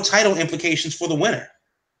are no title implications for the winner.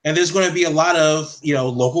 And there's going to be a lot of,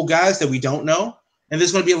 local guys that we don't know. And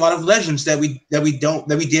there's going to be a lot of legends that we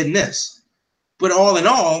did miss. But all in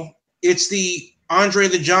all, it's the Andre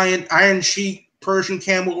the Giant Iron Sheik Persian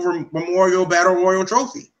Camel Memorial Battle Royal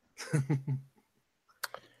Trophy.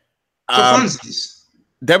 Funsies.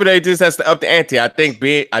 WWE just has to up the ante. I think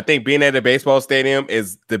being at a baseball stadium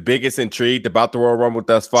is the biggest intrigue about the Royal Rumble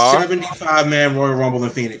thus far. 75-man Royal Rumble in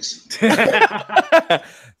Phoenix.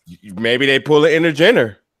 Maybe they pull an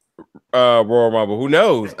intergender Royal Rumble. Who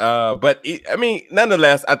knows? But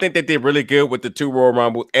nonetheless, I think they did really good with the two Royal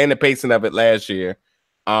Rumbles and the pacing of it last year.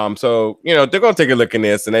 So they're gonna take a look in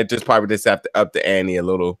this, and they probably just have to up the ante a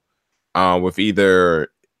little, with either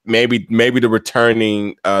maybe the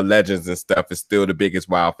returning legends and stuff is still the biggest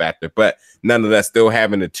wow factor, but nonetheless, still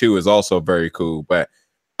having the two is also very cool. But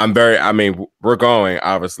we're going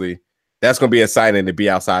obviously. that's going to be exciting to be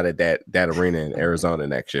outside of that arena in Arizona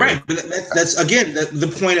next year. Right, but that's again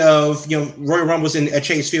the point of Royal Rumble's at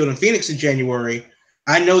Chase Field in Phoenix in January.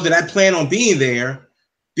 I know that I plan on being there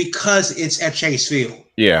because it's at Chase Field.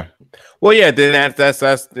 Yeah. Well, yeah, then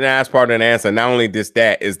that's part of the answer. Not only just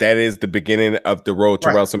that is the beginning of the road to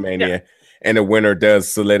WrestleMania, and the winner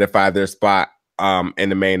does solidify their spot in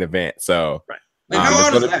the main event. So, and how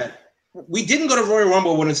hard is that? We didn't go to Royal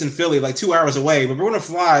Rumble when it's in Philly, like 2 hours away, but we're going to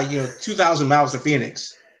fly 2,000 miles to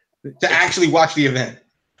Phoenix to actually watch the event.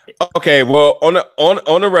 Okay, well,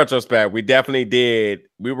 on the retrospect, we definitely did.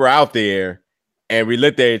 We were out there. And we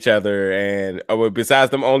looked at each other, and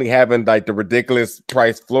besides them only having like the ridiculous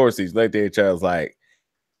price floor seats, looked at each other like,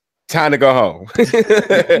 time to go home.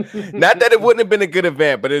 Not that it wouldn't have been a good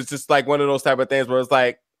event, but it's just like one of those type of things where it's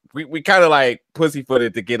like we kind of like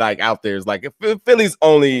pussyfooted to get like out there. It's like Philly's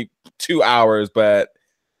only 2 hours, but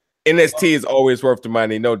NXT is always worth the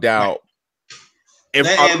money, no doubt. If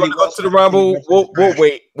I'm going to go to the Rumble,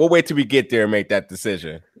 we'll wait till we get there and make that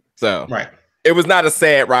decision. So It was not a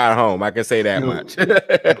sad ride home. I can say that much.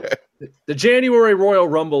 The January Royal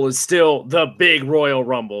Rumble is still the big Royal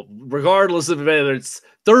Rumble, regardless of whether it's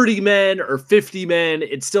 30 men or 50 men.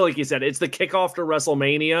 It's still, like you said, it's the kickoff to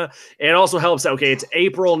WrestleMania. And it also helps that, okay, it's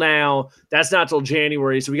April now. That's not till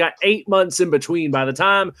January. So we got 8 months in between. By the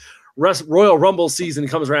time Royal Rumble season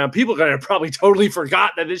comes around, people are going to probably totally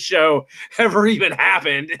forgot that this show ever even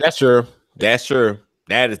happened. That's true. That's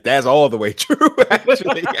all the way true,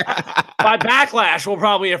 actually. By Backlash, we'll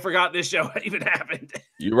probably have forgot this show even happened.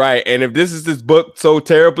 You're right. And if this is booked so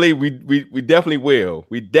terribly, we definitely will.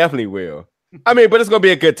 We definitely will. I mean, but it's going to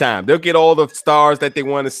be a good time. They'll get all the stars that they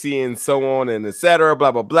want to see and so on and et cetera,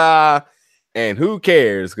 blah, blah, blah. And who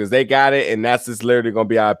cares? Because they got it. And that's just literally going to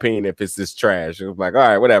be our opinion if it's just trash. It's like, all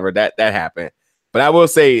right, whatever. That happened. But I will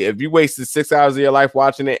say, if you wasted 6 hours of your life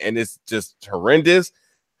watching it and it's just horrendous,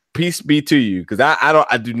 peace be to you, because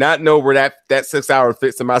I do not know where that 6 hours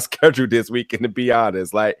fits in my schedule this week. And to be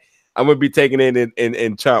honest, like I'm gonna be taking it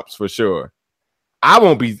in chumps for sure. I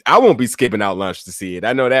won't be skipping out lunch to see it.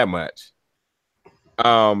 I know that much.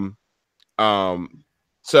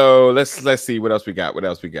 So let's see what else we got.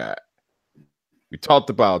 We talked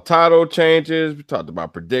about title changes. We talked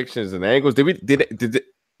about predictions and angles. Did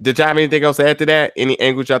y'all have anything else to add to that? Any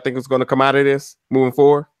angles y'all think is going to come out of this moving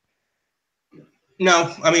forward?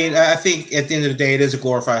 No, I mean, I think at the end of the day, it is a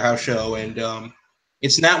glorified house show, and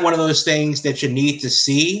it's not one of those things that you need to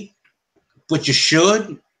see, but you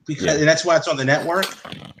should, and that's why it's on the network.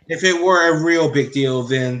 If it were a real big deal,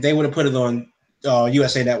 then they would have put it on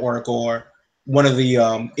USA Network or one of the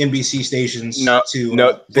NBC stations. No,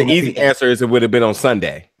 the easy answer is it would have been on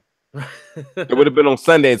Sunday. It would have been on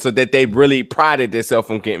Sunday, so that they really prided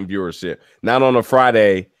themselves on getting viewership, not on a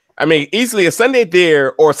Friday. I mean, easily a Sunday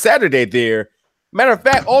there or Saturday there. Matter of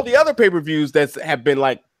fact, all the other pay-per-views that have been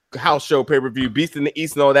like house show pay-per-view, Beast in the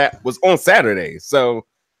East and all that was on Saturday. So,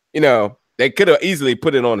 they could have easily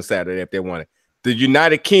put it on a Saturday if they wanted. The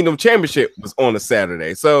United Kingdom Championship was on a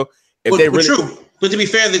Saturday. So if they really true. But to be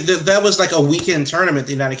fair, that was like a weekend tournament,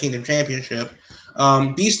 the United Kingdom Championship.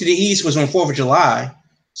 Beast of the East was on 4th of July.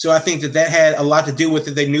 So I think that had a lot to do with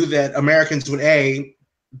it. They knew that Americans would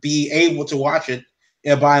be able to watch it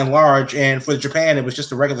by and large, and for Japan, it was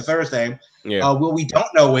just a regular Thursday. Yeah. What we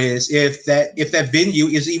don't know is if that venue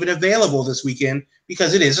is even available this weekend,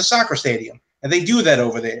 because it is a soccer stadium, and they do that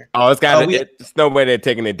over there. Oh, it's no way they're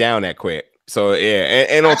taking it down that quick. So yeah,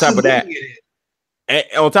 and on top of that,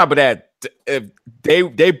 if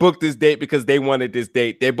they booked this date because they wanted this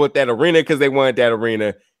date, they booked that arena because they wanted that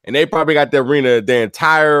arena, and they probably got the arena the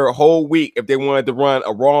entire whole week if they wanted to run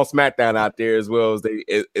a Raw SmackDown out there as well as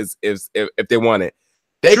if they wanted.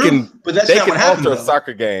 They can alter a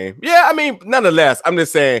soccer game. Yeah, I mean, nonetheless, I'm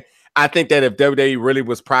just saying, I think that if WWE really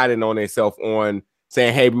was priding on themselves on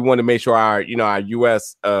saying, hey, we want to make sure our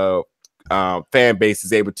US fan base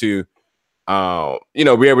is able to,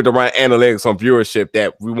 be able to run analytics on viewership,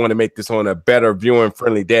 that we want to make this on a better viewing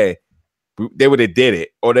friendly day, they would have did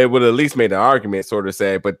it, or they would have at least made an argument, sort of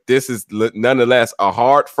say, but this is nonetheless a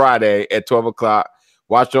hard Friday at 12 o'clock.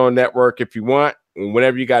 Watch on network if you want,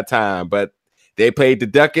 whenever you got time, but they played the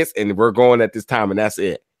Ducats, and we're going at this time, and that's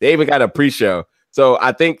it. They even got a pre-show. So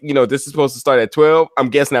I think, this is supposed to start at 12. I'm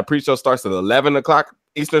guessing that pre-show starts at 11 o'clock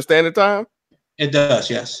Eastern Standard Time? It does,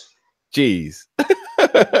 yes. Jeez.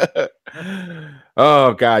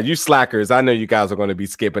 Oh, God, you slackers. I know you guys are going to be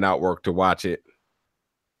skipping out work to watch it.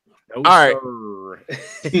 No, all right.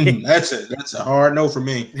 That's a hard no for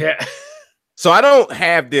me. Yeah. So I don't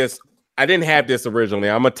have this. I didn't have this originally.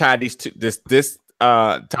 I'm going to tie these two, this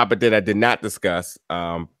topic that I did not discuss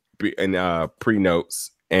in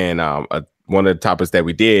pre-notes and one of the topics that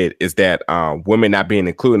we did is that women not being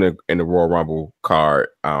included in the Royal Rumble card.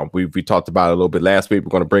 We talked about it a little bit last week. We're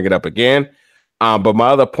going to bring it up again. But my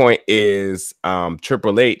other point is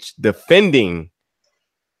Triple H defending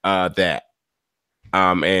that,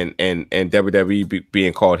 and WWE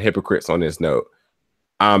being called hypocrites on this note.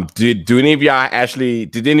 Did any of y'all actually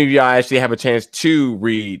have a chance to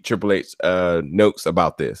read Triple H notes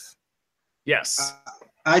about this? Yes,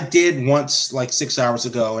 I did once, like 6 hours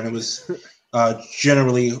ago, and it was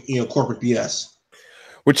generally, corporate BS.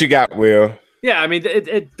 What you got, Will? Yeah, I mean,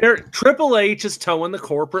 Triple H is towing the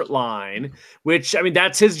corporate line, which, I mean,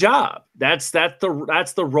 that's his job. That's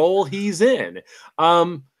the role he's in.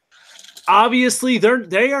 Obviously,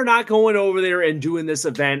 they are not going over there and doing this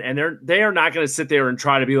event, and they are not going to sit there and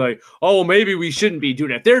try to be like, oh, maybe we shouldn't be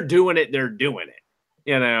doing it. If they're doing it, they're doing it.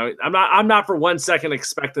 I'm not for 1 second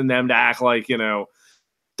expecting them to act like,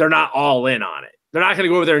 they're not all in on it. They're not going to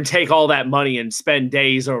go over there and take all that money and spend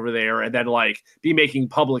days over there and then like be making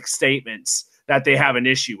public statements that they have an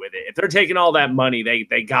issue with it. If they're taking all that money,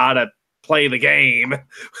 they gotta play the game,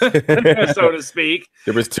 so to speak.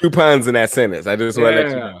 There was 2 puns in that sentence. I just want to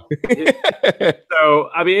let you know. So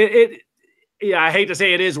I mean, I hate to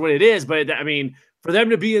say it is what it is, but I mean, for them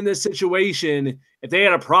to be in this situation, if they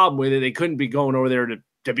had a problem with it, they couldn't be going over there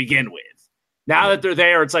to begin with. Now that they're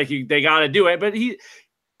there, it's like they got to do it. But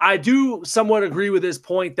I do somewhat agree with his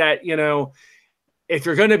point that, if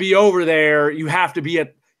you're going to be over there, you got to be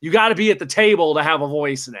at the table to have a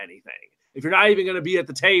voice in anything. If you're not even going to be at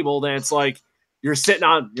the table, then it's like you're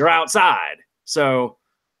outside. So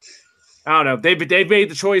I don't know. They've made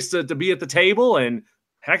the choice to be at the table, and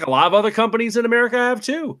heck, a lot of other companies in America have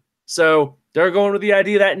too. So they're going with the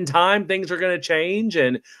idea that in time things are going to change.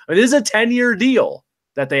 And I mean, this is a 10-year deal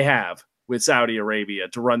that they have with Saudi Arabia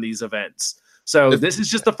to run these events. So this is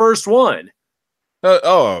just the first one.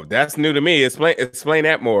 Oh, that's new to me. Explain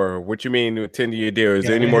that more. What you mean with 10-year deal? Is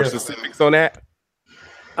there any more specifics on that?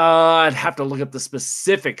 I'd have to look up the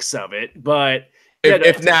specifics of it, but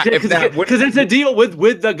if not, because it's a deal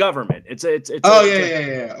with the government. It's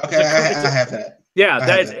Okay, I have that.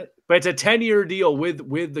 Yeah, but it's a 10-year deal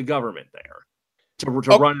with the government there to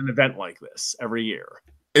run an event like this every year.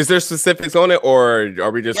 Is there specifics on it, or are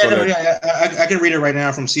we just? I can read it right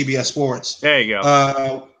now from CBS Sports. There you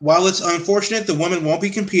go. While it's unfortunate the women won't be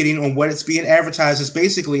competing on what it's being advertised as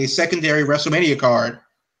basically a secondary WrestleMania card,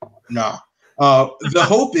 no. The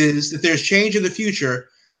hope is that there's change in the future,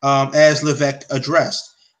 as Levesque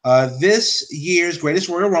addressed. This year's Greatest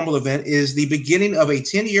Royal Rumble event is the beginning of a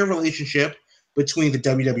 10-year relationship between the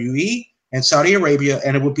WWE and Saudi Arabia,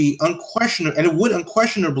 and it would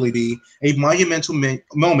unquestionably be a monumental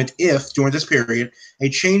moment if, during this period, a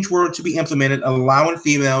change were to be implemented, allowing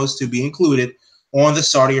females to be included on the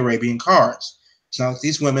Saudi Arabian cards. It's not like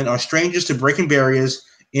these women are strangers to breaking barriers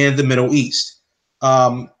in the Middle East.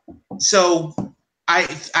 So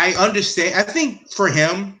I understand. I think for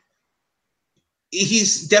him,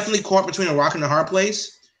 he's definitely caught between a rock and a hard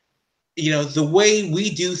place. The way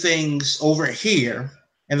we do things over here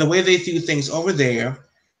and the way they do things over there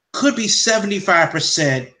could be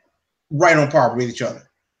 75% right on par with each other.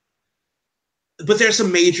 But there's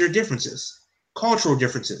some major differences, cultural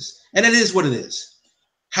differences, and it is what it is.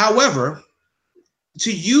 However,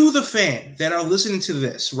 to you, the fan that are listening to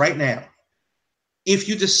this right now, if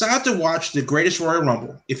you decide to watch the Greatest Royal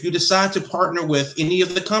Rumble, if you decide to partner with any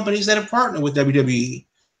of the companies that have partnered with WWE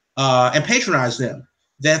and patronize them,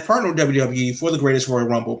 that partner with WWE for the Greatest Royal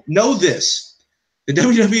Rumble, know this. The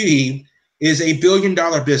WWE is a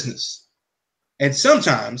billion-dollar business. And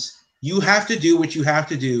sometimes you have to do what you have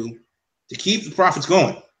to do to keep the profits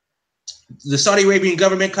going. The Saudi Arabian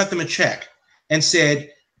government cut them a check and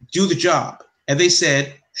said, do the job. And they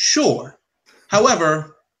said, sure.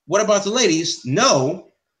 However, what about the ladies?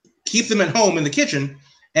 No, keep them at home in the kitchen.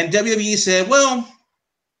 And WWE said, well,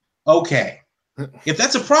 okay. If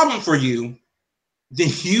that's a problem for you, then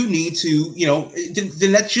you need to,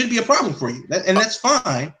 then that should be a problem for you. And that's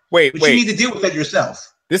fine. But you need to deal with that yourself.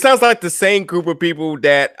 This sounds like the same group of people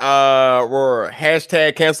that were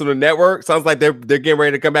hashtag cancel the network. Sounds like they're getting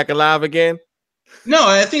ready to come back alive again. No,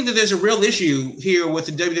 I think that there's a real issue here with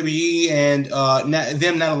the WWE and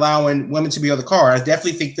them not allowing women to be on the card. I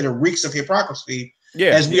definitely think that it reeks of hypocrisy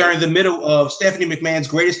as we are in the middle of Stephanie McMahon's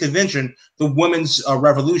greatest invention, the women's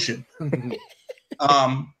revolution.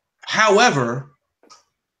 However,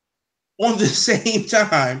 on the same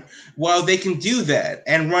time, while they can do that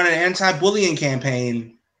and run an anti-bullying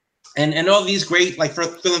campaign and all these great like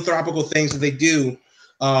philanthropical things that they do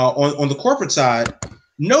on the corporate side,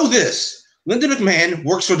 know this. Linda McMahon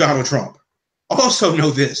works for Donald Trump. Also know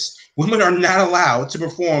this. women are not allowed to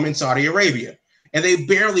perform in Saudi Arabia, and they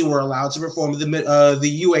barely were allowed to perform in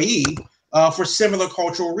the UAE for similar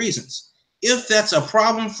cultural reasons. If that's a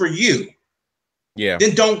problem for you,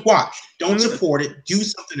 then don't watch, don't support it, do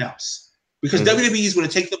something else, because WWE is going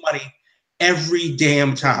to take the money every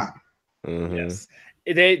damn time. Yes.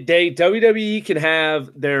 WWE can have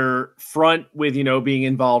their front with, being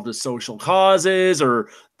involved with social causes or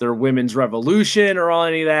their women's revolution or all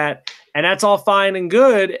any of that. And that's all fine and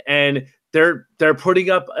good. And they're putting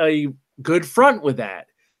up a good front with that.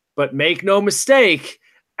 But make no mistake,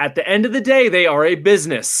 at the end of the day, they are a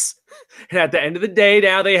business. And at the end of the day,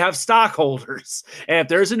 now they have stockholders. And if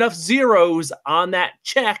there's enough zeros on that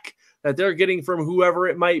check that they're getting from whoever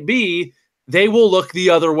it might be, they will look the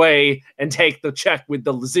other way and take the check with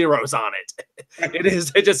the zeros on it.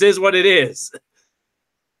 It just is what it is.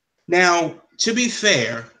 Now, to be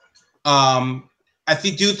fair, I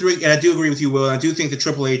do agree with you, Will. And I do think that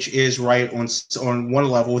Triple H is right on one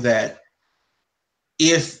level that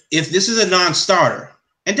if this is a non-starter,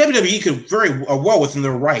 and WWE could very well within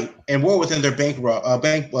their right and well within their bank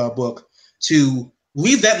book to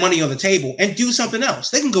leave that money on the table and do something else.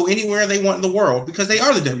 They can go anywhere they want in the world because they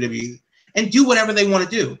are the WWE and do whatever they want to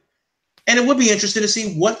do. And it would be interesting to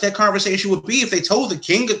see what that conversation would be if they told the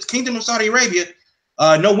Kingdom of Saudi Arabia,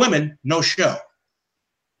 no women, no show.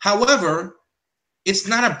 However, it's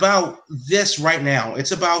not about this right now.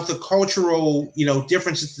 It's about the cultural,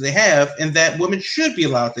 differences that they have, and that women should be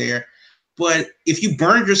allowed there. But if you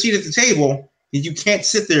burned your seat at the table, then you can't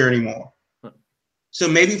sit there anymore. So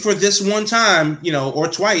maybe for this one time, or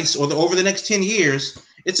twice, or over the next 10 years,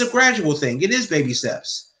 it's a gradual thing. It is baby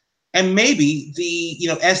steps. And maybe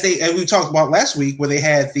as we talked about last week, where they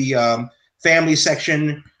had the family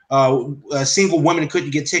section, single women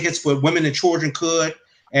couldn't get tickets, but women and children could.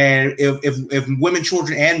 And if women,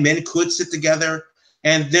 children, and men could sit together,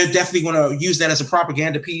 and they're definitely going to use that as a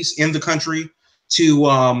propaganda piece in the country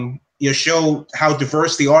to show how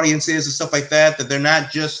diverse the audience is and stuff like that. That they're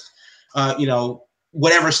not just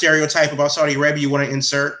whatever stereotype about Saudi Arabia you want to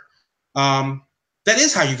insert. That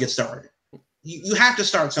is how you get started. You have to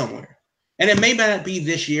start somewhere, and it may not be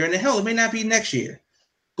this year, and hell, it may not be next year.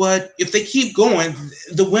 But if they keep going,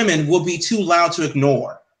 the women will be too loud to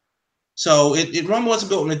ignore. So Rumble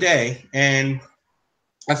wasn't built in a day, and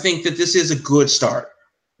I think that this is a good start.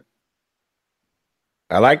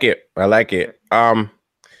 I like it. What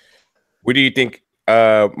do you think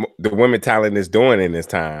the women talent is doing in this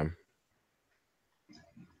time?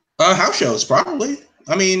 House shows, probably.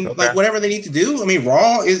 I mean, like whatever they need to do. I mean,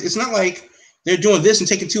 Raw it's not like they're doing this and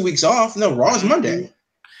taking 2 weeks off. No, Raw is Monday.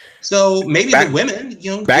 So maybe the women,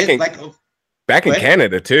 back in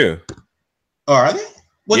Canada too. Oh, are they?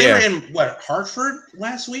 Well, they were in Hartford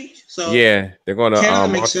last week. So yeah, they're going to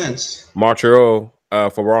Canada makes sense. Montreal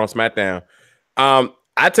for Raw and SmackDown. I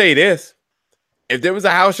tell you this: if there was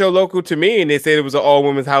a house show local to me and they said it was an all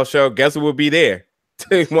women's house show, guess who would be there?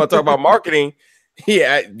 You want to talk about marketing?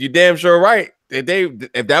 Yeah, you damn sure right. If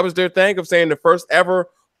that was their thing of saying the first ever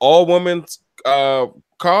all women's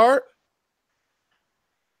card,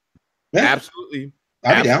 absolutely,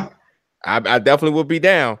 I'd be down. I definitely would be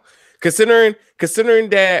down. Considering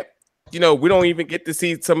that, we don't even get to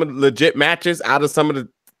see some of the legit matches out of some of the,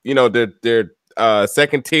 their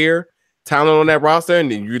second tier talent on that roster,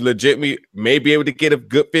 and you legitimately may be able to get a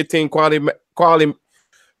good 15 quality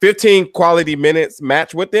minutes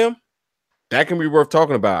match with them. That can be worth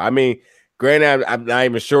talking about. I mean, granted, I'm not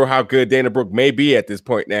even sure how good Dana Brooke may be at this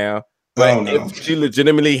point now, but if she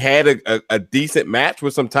legitimately had a decent match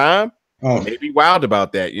with some time, maybe wild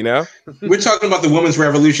about that, We're talking about the women's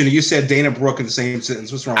revolution, and you said Dana Brooke in the same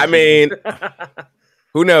sentence. What's wrong? I mean,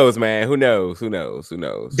 who knows, man? Who knows?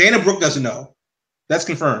 Dana Brooke doesn't know. That's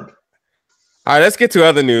confirmed. All right, let's get to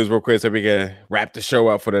other news real quick so we can wrap the show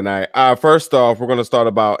up for tonight. First off, we're going to start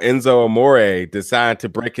about Enzo Amore decided to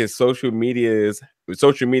break his social media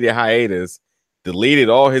hiatus, deleted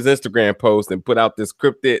all his Instagram posts, and put out this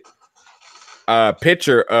cryptic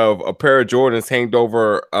picture of a pair of Jordans hanged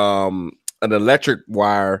over an electric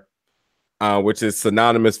wire, which is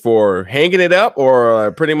synonymous for hanging it up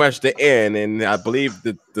or pretty much the end. And I believe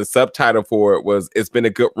the subtitle for it was "It's been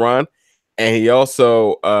a good run." And he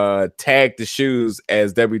also tagged the shoes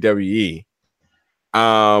as WWE.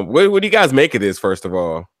 What do you guys make of this, first of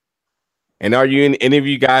all? And are you any of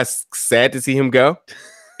you guys sad to see him go?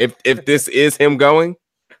 If this is him going?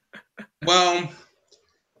 Well,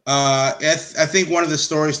 I think one of the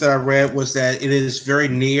stories that I read was that it is very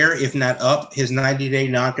near, if not up, his 90-day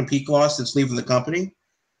non-compete clause since leaving the company,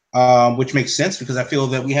 which makes sense because I feel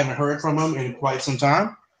that we haven't heard from him in quite some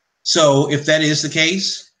time. So if that is the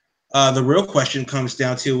case, The real question comes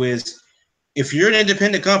down to is, if you're an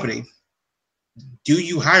independent company, do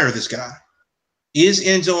you hire this guy? Is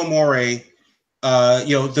Enzo Amore,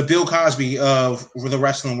 the Bill Cosby of the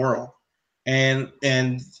wrestling world? And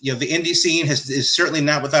the indie scene is certainly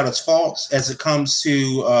not without its faults as it comes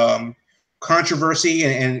to controversy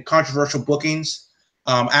and controversial bookings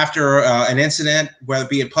after an incident, whether it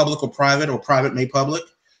be it public or private made public.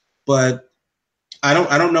 But I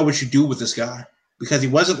don't know what you do with this guy, because he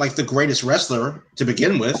wasn't like the greatest wrestler to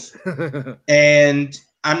begin with, and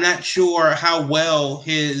I'm not sure how well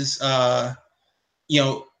his the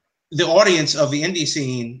audience of the indie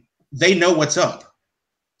scene, they know what's up.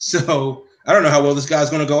 So I don't know how well this guy's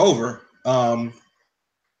going to go over,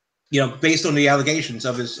 based on the allegations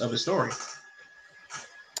of his story.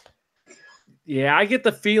 Yeah, I get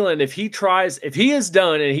the feeling if he is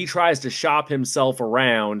done and he tries to shop himself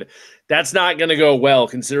around, that's not going to go well,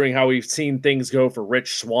 considering how we've seen things go for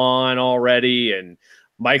Rich Swann already and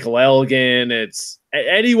Michael Elgin. It's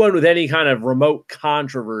anyone with any kind of remote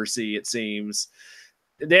controversy, it seems,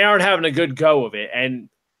 they aren't having a good go of it. And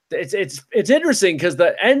it's interesting because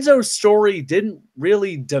the Enzo story didn't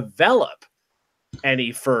really develop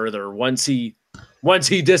any further once he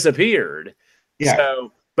disappeared. Yeah.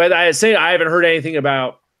 So, but I say I haven't heard anything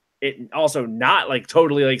about it. Also, not like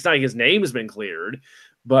totally like it's not like his name has been cleared,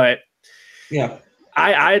 but yeah,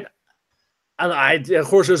 I of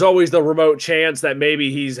course there's always the remote chance that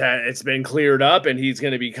maybe it's been cleared up and he's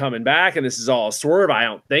going to be coming back and this is all a swerve. I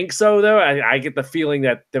don't think so though. I get the feeling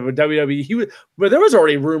that the WWE but there was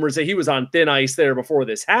already rumors that he was on thin ice there before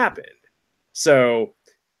this happened. So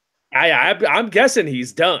I'm guessing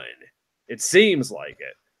he's done. It seems like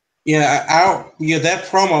it. Yeah, that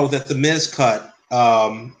promo that The Miz cut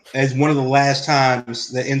as one of the last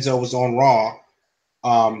times that Enzo was on Raw,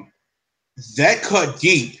 that cut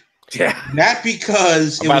deep. Yeah, not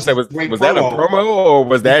because was that a promo or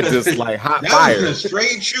was that just like hot fire? That was a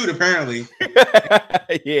straight shoot, apparently.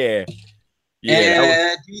 Yeah. And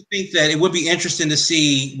I do think that it would be interesting to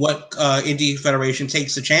see what Indie Federation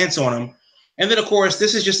takes a chance on him. And then, of course,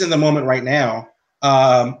 this is just in the moment right now.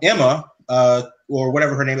 Emma, or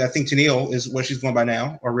whatever her name, I think Tenille is what she's going by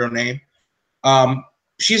now, or real name.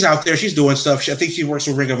 She's out there. She's doing stuff. I think she works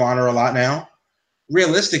with Ring of Honor a lot now.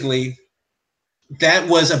 Realistically, that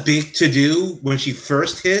was a big to-do when she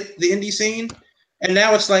first hit the indie scene. And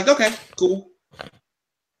now it's like, okay, cool.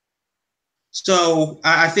 So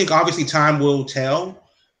I think obviously time will tell.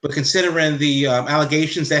 But considering the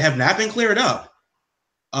allegations that have not been cleared up,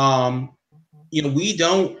 I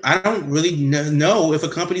don't really know if a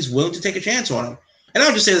company's willing to take a chance on him. And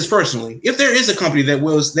I'll just say this personally: if there is a company that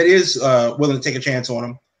is willing to take a chance on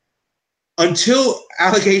him, until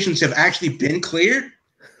allegations have actually been cleared,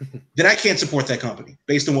 then I can't support that company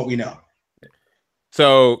based on what we know.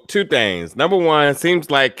 So two things. Number one, seems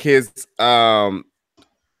like his the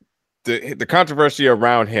controversy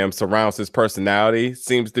around him surrounds his personality. It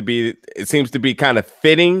seems to be kind of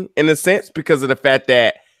fitting in a sense because of the fact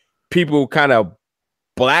that people kind of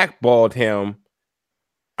blackballed him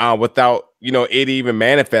without it even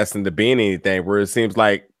manifesting to being anything, where it seems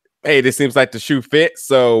like, hey, this seems like the shoe fits,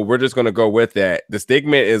 so we're just going to go with that. The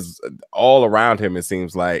stigma is all around him, it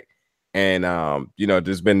seems like, and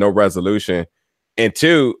there's been no resolution. And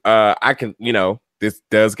two, this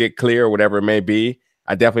does get clear, whatever it may be.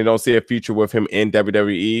 I definitely don't see a future with him in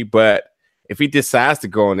WWE, but if he decides to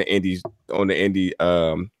go on the indies,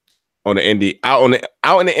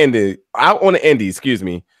 excuse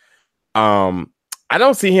me, I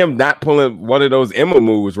don't see him not pulling one of those Emma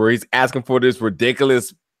moves where he's asking for this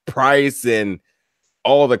ridiculous price and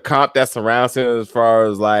all the comp that surrounds him as far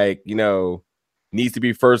as needs to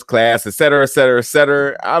be first class, et cetera, et cetera, et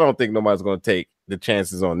cetera. I don't think nobody's going to take the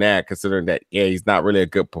chances on that, considering that, he's not really a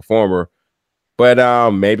good performer.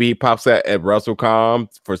 But maybe he pops at WrestleCon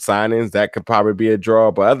for signings. That could probably be a draw.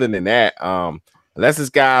 But other than that, unless this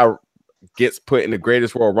guy gets put in the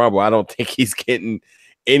Greatest Royal Rumble, I don't think he's getting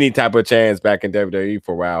any type of chance back in WWE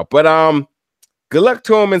for a while. But good luck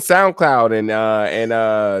to him in SoundCloud and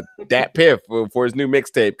Dat Piff for his new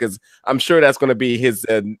mixtape, because I'm sure that's going to be his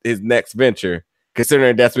next venture,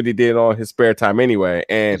 considering that's what he did on his spare time anyway.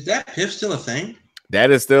 And is Dat Piff still a thing? That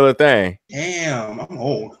is still a thing. Damn, I'm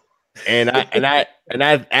old. And I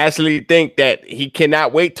actually think that he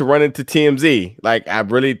cannot wait to run into TMZ. Like, I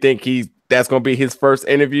really think that's going to be his first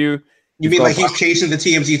interview. You mean like he's chasing the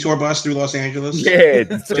TMZ tour bus through Los Angeles?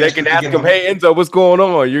 Yeah, so they can ask him, "Hey Enzo, what's going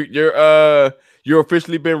on? You're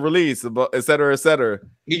officially been released, et cetera, et cetera."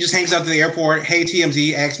 He just hangs out to the airport. Hey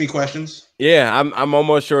TMZ, ask me questions. Yeah, I'm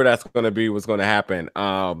almost sure that's going to be what's going to happen.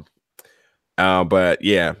 But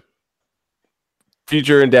yeah,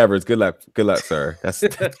 future endeavors. Good luck, sir. That's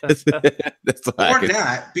or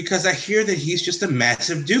not, because I hear that he's just a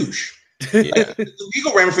massive douche. Yeah. Like, the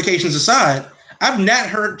legal ramifications aside, I've not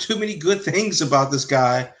heard too many good things about this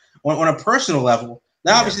guy on a personal level.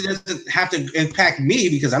 Now, obviously, it doesn't have to impact me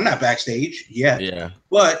because I'm not backstage yet. Yeah.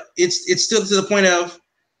 But it's still to the point of,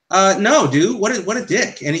 no, dude, what a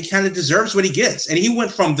dick. And he kind of deserves what he gets. And he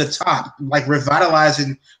went from the top, like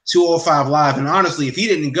revitalizing 205 Live. And honestly, if he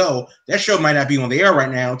didn't go, that show might not be on the air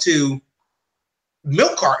right now, to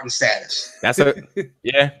milk carton status. That's a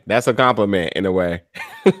compliment in a way.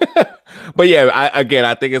 But yeah, I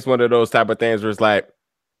think it's one of those type of things where it's like,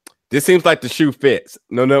 this seems like the shoe fits.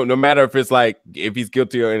 No matter if it's like, if he's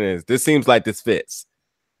guilty or innocent, this seems like this fits.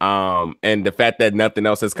 And the fact that nothing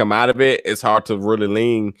else has come out of it, it's hard to really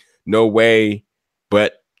lean no way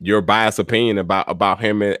but your biased opinion about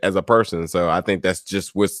him as a person. So I think that's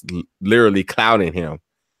just what's literally clouding him.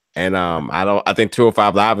 And I think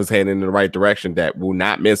 205 Live is heading in the right direction that will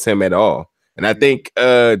not miss him at all. And I think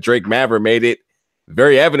Drake Maverick made it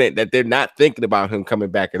very evident that they're not thinking about him coming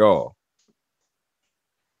back at all.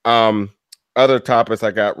 Other topics I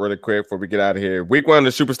got really quick before we get out of here. Week 1 of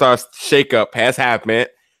the Superstars shakeup has happened.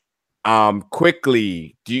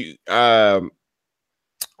 Quickly, who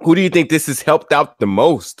do you think this has helped out the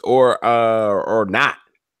most, or not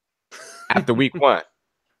after week 1?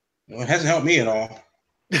 Well, it hasn't helped me at all.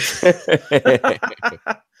 I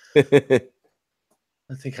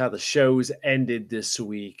think how the shows ended this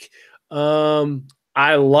week.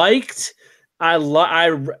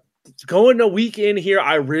 Going a week in here,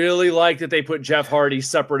 I really like that they put Jeff Hardy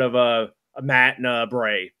separate of a Matt and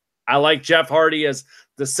Bray. I like Jeff Hardy as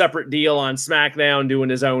the separate deal on SmackDown doing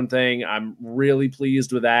his own thing. I'm really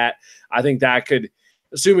pleased with that. I think that could,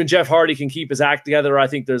 assuming Jeff Hardy can keep his act together, I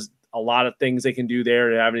think there's a lot of things they can do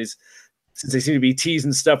there. Since they seem to be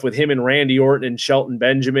teasing stuff with him and Randy Orton and Shelton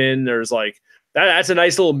Benjamin, there's like that's a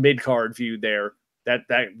nice little mid-card feud there. That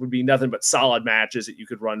would be nothing but solid matches that you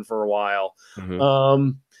could run for a while.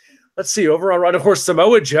 Mm-hmm. Let's see, over on Raw, of course,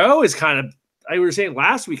 Samoa Joe is kind of, like we were saying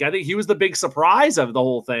last week, I think he was the big surprise of the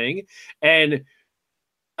whole thing. And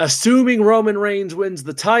assuming Roman Reigns wins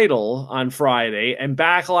the title on Friday and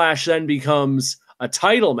Backlash then becomes a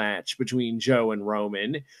title match between Joe and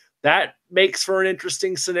Roman, that makes for an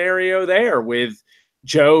interesting scenario there, with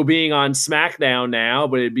Joe being on SmackDown now,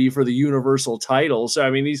 but it'd be for the Universal title. So, I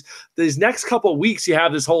mean, these next couple of weeks, you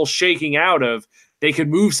have this whole shaking out of, they could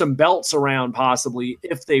move some belts around possibly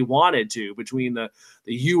if they wanted to between the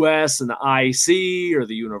US and the IC or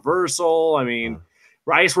the Universal. I mean,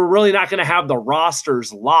 right, we're really not going to have the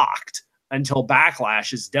rosters locked until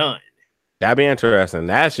Backlash is done. That'd be interesting.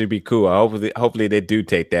 That should be cool. Hopefully they do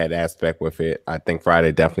take that aspect with it. I think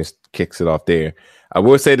Friday definitely kicks it off there. I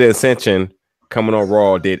will say the Ascension coming on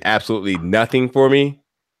Raw did absolutely nothing for me.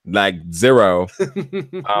 Like zero.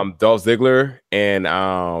 Dolph Ziggler and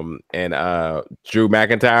Drew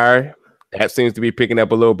McIntyre, that seems to be picking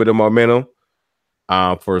up a little bit of momentum.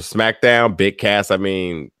 For SmackDown, Big Cass, I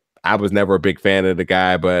mean, I was never a big fan of the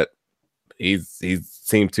guy, but he's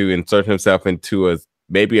seemed to insert himself into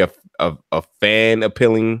maybe a fan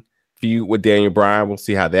appealing feud with Daniel Bryan. We'll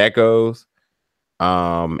see how that goes.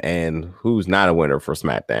 And who's not a winner for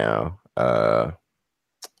SmackDown?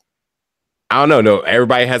 I don't know. No,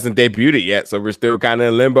 everybody hasn't debuted yet, so we're still kind of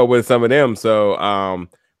in limbo with some of them. So,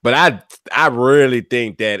 but I really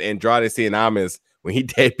think that Andrade Cien Almas, when he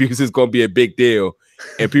debuts, is going to be a big deal,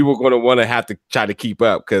 and people are going to want to have to try to keep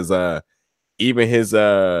up, because even his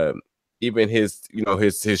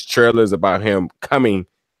trailers about him coming,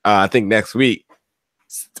 I think next week,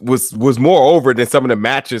 was more over than some of the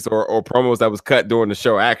matches or promos that was cut during the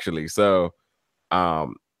show actually. So,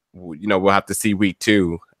 we'll have to see week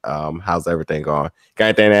 2. How's everything going? Got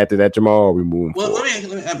anything after that, Jamal? Or we moving? Well, let me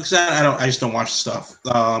because I just don't watch stuff.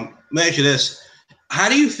 Let me ask you this: how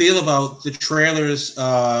do you feel about the trailers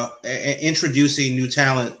introducing new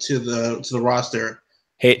talent to the roster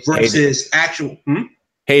versus actual?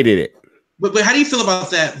 Hated it. But how do you feel about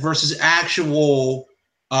that versus actual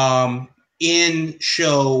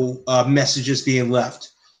in-show messages being left?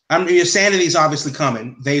 I mean, Sanity's obviously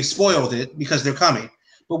coming. They've spoiled it because they're coming.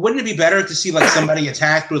 But wouldn't it be better to see like somebody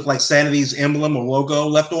attacked with like Sanity's emblem or logo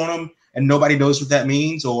left on them and nobody knows what that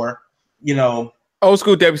means? Or, old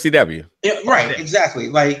school WCW. Yeah, right, exactly.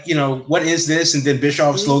 Like, what is this? And then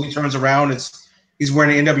Bischoff slowly turns around. He's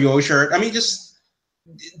wearing an NWO shirt. I mean, just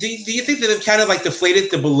do you think that it kind of like deflated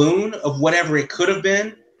the balloon of whatever it could have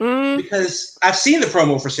been? Because I've seen the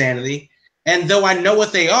promo for Sanity, and though I know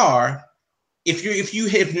what they are, if you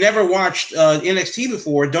have never watched NXT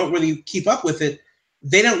before, don't really keep up with it,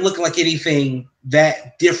 they don't look like anything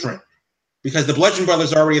that different because the Bludgeon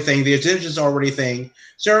Brothers are already a thing. The Ascension's already a thing.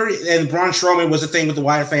 So, and Braun Strowman was a thing with the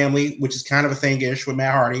Wyatt family, which is kind of a thing-ish with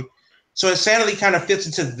Matt Hardy. So Insanity kind of fits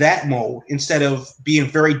into that mold instead of being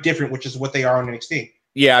very different, which is what they are on NXT.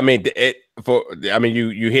 Yeah, I mean,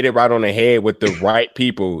 you hit it right on the head with the right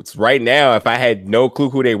people. It's right now, if I had no clue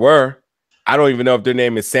who they were, I don't even know if their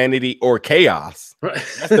name is Sanity or Chaos.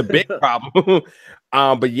 That's the big problem.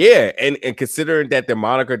 But yeah, and considering that the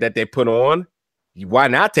moniker that they put on, why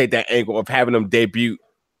not take that angle of having them debut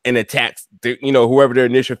and attack, whoever their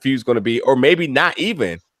initial feud is going to be, or maybe not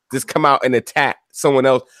even just come out and attack someone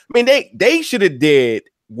else. I mean, they should have did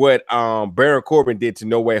what Baron Corbin did to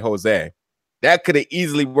No Way Jose. That could have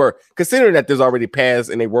easily worked, considering that there's already past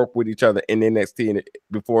and they work with each other in NXT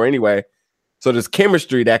before anyway. So there's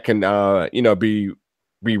chemistry that can, be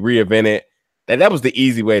reinvented. That was the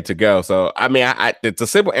easy way to go. So I mean, the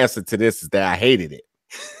simple answer to this is that I hated it.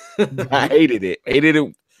 I hated it. Hated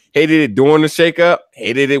it during the shakeup.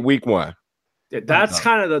 Hated it week one. That's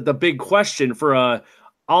kind of the big question for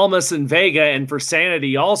Almas and Vega, and for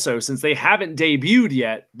Sanity also, since they haven't debuted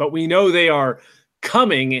yet, but we know they are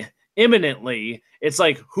coming imminently. It's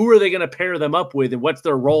like, who are they going to pair them up with, and what's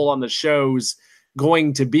their role on the shows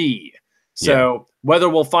going to be? So whether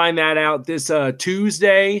we'll find that out this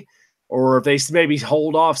Tuesday, or if they maybe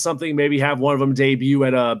hold off something, maybe have one of them debut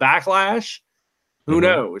at a Backlash, who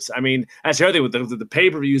knows? I mean, that's the other thing with the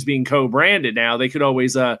pay-per-views being co-branded now. They could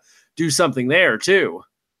always do something there too.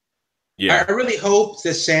 Yeah, I really hope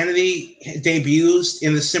that Sanity debuts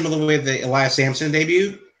in the similar way that Elias Sampson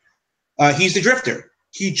debuted. He's the Drifter.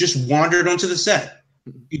 He just wandered onto the set.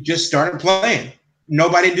 He just started playing.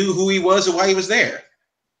 Nobody knew who he was or why he was there.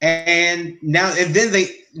 And then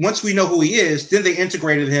once we know who he is, then they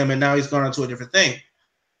integrated him, and now he's gone on to a different thing.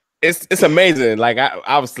 It's amazing. Like,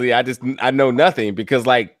 I know nothing, because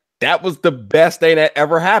like that was the best thing that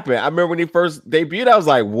ever happened. I remember when he first debuted, I was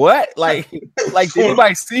like, what? Like did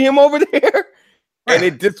anybody see him over there? And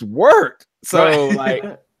it just worked. So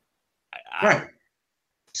right.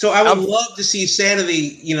 So I would love to see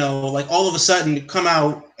Sanity, like all of a sudden come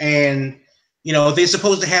out and, they're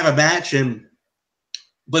supposed to have a match,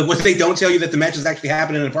 but what they don't tell you that the match is actually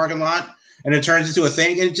happening in the parking lot, and it turns into a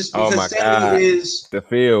thing. And just because Sanity is the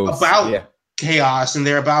feels about chaos, and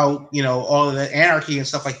they're about, all of the anarchy and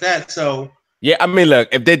stuff like that. So yeah, I mean, look,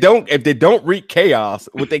 if they don't wreak chaos,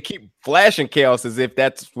 would they keep flashing chaos as if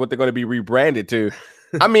that's what they're going to be rebranded to?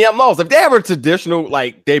 I mean, I'm lost. If they have a traditional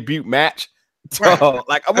like debut match, right. How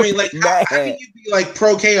can you be like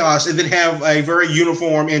pro chaos and then have a very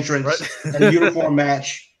uniform entrance and a uniform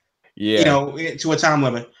match? To a time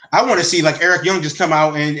limit. I want to see like Eric Young just come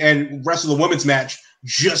out and wrestle a women's match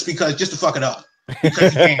just to fuck it up,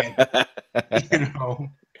 because he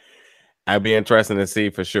can. I'd be interested to see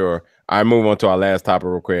for sure. I move on to our last topic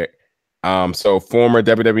real quick. So former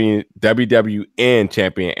WWN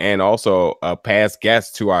champion and also a past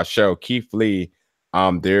guest to our show, Keith Lee.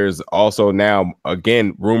 There's also now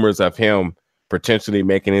again rumors of him potentially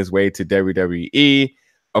making his way to WWE.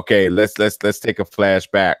 Okay, let's take a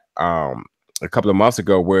flashback. A couple of months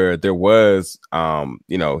ago, where there was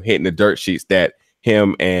hitting the dirt sheets that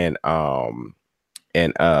him and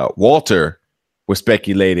Walter were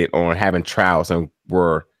speculated on having trials and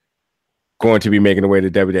were going to be making their way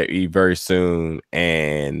to WWE very soon.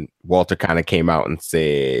 And Walter kind of came out and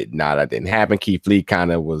said, "Nah, that didn't happen." Keith Lee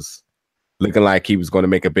kind of was looking like he was going to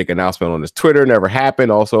make a big announcement on his Twitter. Never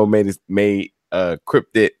happened. Also made a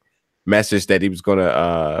cryptic message that he was going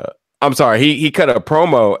to he cut a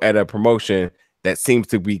promo at a promotion that seems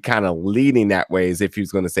to be kind of leading that way, as if he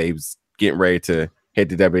was going to say he was getting ready to hit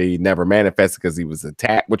the WWE. Never manifested because he was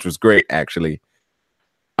attacked, which was great actually.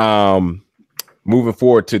 Moving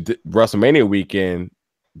forward to WrestleMania weekend,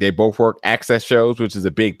 they both work access shows, which is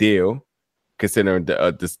a big deal considering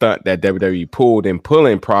the stunt that WWE pulled in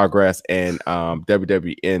Pulling Progress and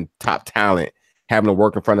WWE top talent having to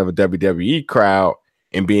work in front of a WWE crowd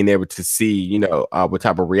and being able to see, what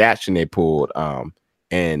type of reaction they pulled.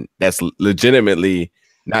 And that's legitimately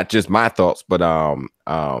not just my thoughts, but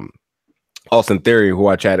Austin Theory, who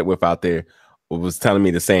I chatted with out there, was telling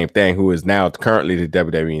me the same thing, who is now currently the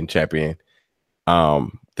WWE champion.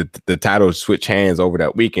 The title switched hands over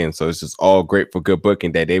that weekend. So it's just all great for good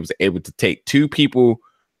booking that they was able to take two people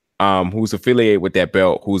who's affiliated with that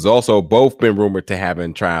belt, who's also both been rumored to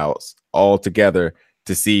having trials, all together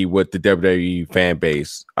to see what the WWE fan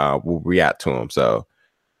base will react to him. So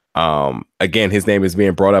again, his name is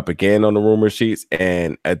being brought up again on the rumor sheets.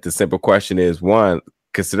 And the simple question is, one,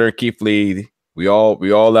 considering Keith Lee, we all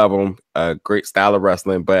love him, a great style of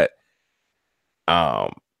wrestling, but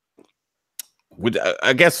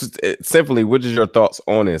I guess simply, what is your thoughts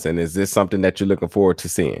on this? And is this something that you're looking forward to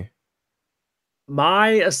seeing? My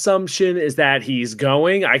assumption is that he's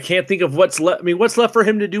going. I can't think of what's left. I mean, what's left for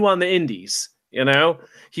him to do on the indies? You know,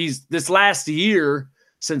 he's this last year,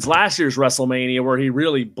 since last year's WrestleMania, where he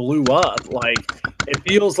really blew up. Like, it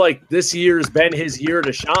feels like this year's been his year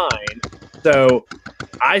to shine. So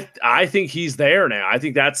I think he's there now. I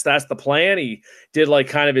think that's the plan. He did like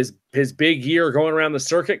kind of his big year going around the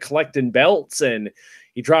circuit collecting belts, and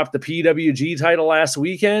he dropped the PWG title last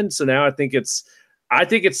weekend. So now I think it's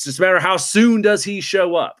just a matter of how soon does he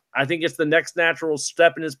show up. I think it's the next natural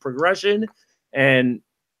step in his progression, and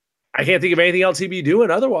I can't think of anything else he'd be doing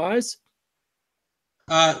otherwise.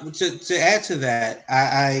 To add to that,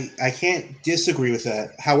 I can't disagree with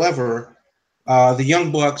that. However, the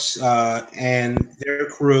Young Bucks and their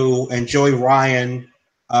crew and Joey Ryan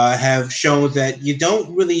have shown that you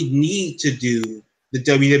don't really need to do the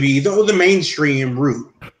WWE, the mainstream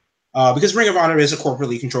route. Because Ring of Honor is a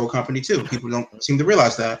corporately controlled company too. People don't seem to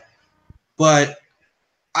realize that. But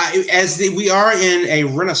we are in a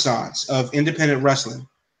renaissance of independent wrestling,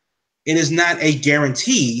 it is not a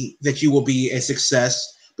guarantee that you will be a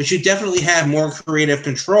success, but you definitely have more creative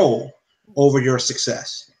control over your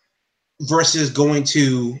success versus going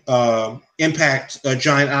to Impact,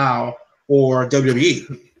 Giant Owl, or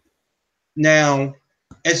WWE. Now,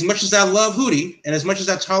 as much as I love Hootie and as much as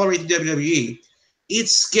I tolerate the WWE, it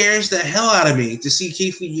scares the hell out of me to see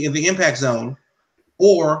Keith Lee in the Impact Zone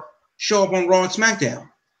or show up on Raw and SmackDown.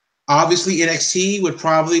 Obviously, NXT would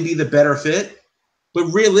probably be the better fit, but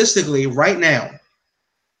realistically, right now,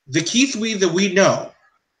 the Keith Lee that we know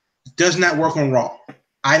does not work on Raw.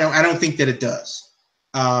 I don't think that it does.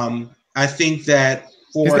 I think that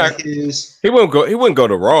he wouldn't go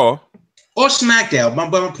to Raw or SmackDown.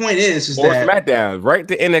 But my point is or that SmackDown, right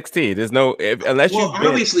to NXT. There's no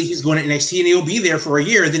obviously he's going to NXT and he'll be there for a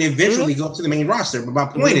year, then eventually go to the main roster. But my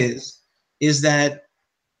point is that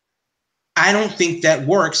I don't think that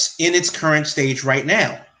works in its current stage right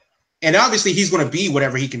now. And obviously he's going to be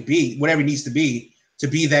whatever he can be, whatever he needs to be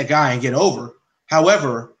that guy and get over.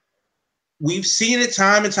 However, we've seen it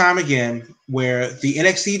time and time again where the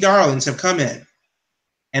NXT darlings have come in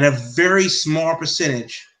and a very small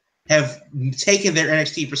percentage have taken their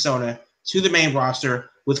NXT persona to the main roster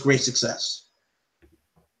with great success.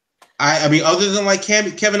 I mean, other than like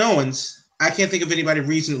Kevin Owens, I can't think of anybody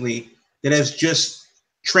recently that has just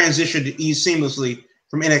transitioned seamlessly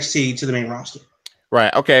from NXT to the main roster.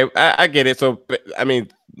 Right. Okay. I get it. So, I mean,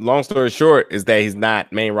 long story short is that he's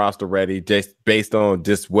not main roster ready just based on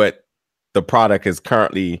just what the product is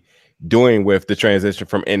currently doing with the transition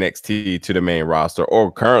from NXT to the main roster, or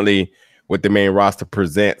currently what the main roster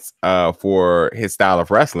presents for his style of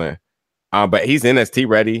wrestling. But he's NXT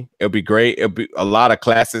ready. It'll be great. It'll be a lot of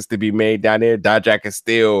classes to be made down there. Dijak is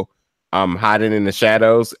still hiding in the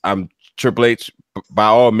shadows. Triple H, by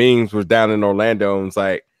all means, was down in Orlando and was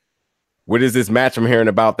like, what is this match I'm hearing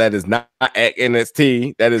about that is not at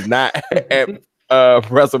NXT, that is not at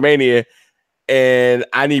WrestleMania, and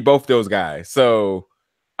I need both those guys. So,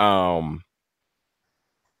 I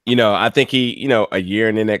think he, a year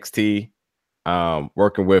in NXT,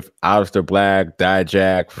 working with Aleister Black,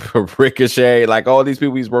 Dijak, Ricochet, like all these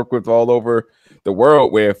people he's worked with all over the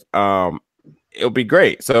world with, it'll be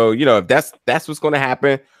great. So, if that's what's going to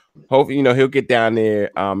happen, hopefully, he'll get down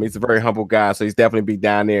there. He's a very humble guy, so he's definitely be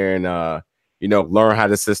down there and learn how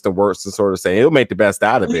the system works and sort of say he'll make the best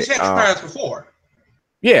out of it. He's had trials before.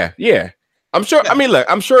 Yeah. I'm sure. Yeah. I mean, look,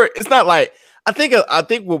 I'm sure it's not like I think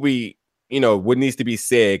what we what needs to be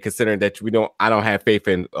said, considering that I don't have faith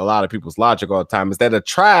in a lot of people's logic all the time, is that a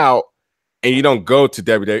tryout and you don't go to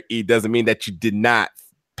WWE doesn't mean that you did not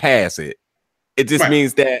pass it. It just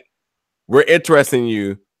means that we're interested in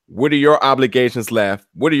you. What are your obligations left?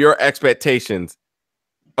 What are your expectations?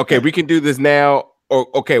 Okay, we can do this now, or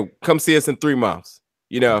okay, come see us in 3 months.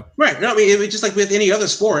 Right? No, I mean, it was just like with any other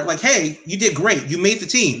sport. Like, hey, you did great, you made the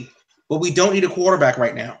team, but we don't need a quarterback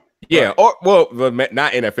right now. Yeah, or well,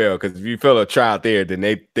 not NFL, because if you fill a trial there, then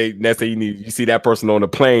they let's say you see that person on the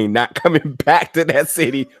plane not coming back to that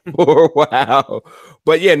city for a while.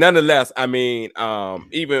 But yeah, nonetheless, I mean,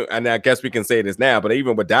 even, and I guess we can say this now, but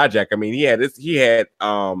even with Dijak, I mean, he had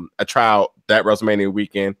a trial that WrestleMania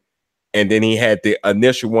weekend, and then he had the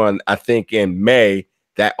initial one, I think, in May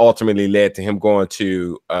that ultimately led to him going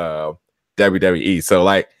to WWE. So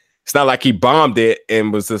like, it's not like he bombed it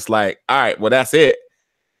and was just like, all right, well, that's it.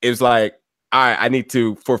 It was like, all right, I need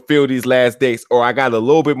to fulfill these last dates, or I got a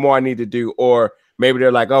little bit more I need to do, or maybe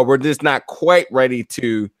they're like, oh, we're just not quite ready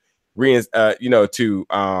to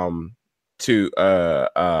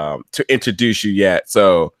introduce you yet.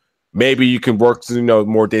 So maybe you can work,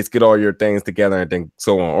 more dates, get all your things together, and then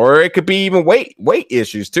so on. Or it could be even weight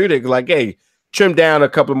issues too. They're like, hey, trim down a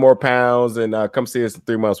couple more pounds and come see us in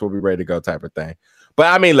 3 months. We'll be ready to go, type of thing. But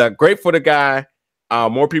I mean, look, great for the guy.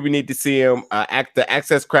 More people need to see him. The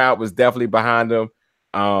Access crowd was definitely behind him.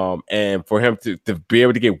 And for him to be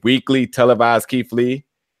able to get weekly televised Keith Lee,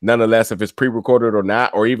 nonetheless, if it's pre-recorded or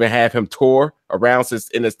not, or even have him tour around, since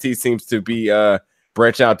NXT seems to be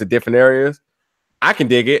branching out to different areas, I can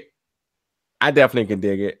dig it. I definitely can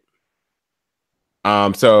dig it.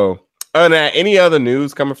 So other than that, any other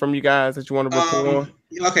news coming from you guys that you want to report on?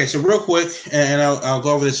 Okay, so real quick, and I'll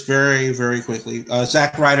go over this very, very quickly.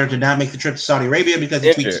 Zack Ryder did not make the trip to Saudi Arabia because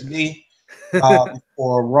he tweeted me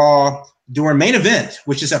for Raw during main event,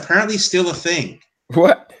 which is apparently still a thing.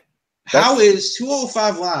 What? How is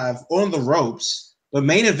 205 Live on the ropes, but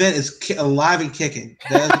main event is alive and kicking?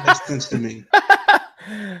 That doesn't make sense to me.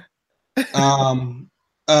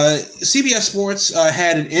 CBS Sports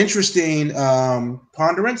had an interesting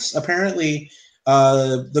ponderance. Apparently,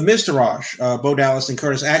 the Miztourage, Bo Dallas and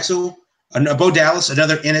Curtis Axel, Bo Dallas,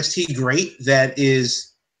 another NXT great that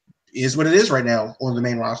is what it is right now on the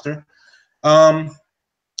main roster.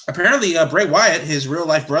 Apparently, Bray Wyatt, his real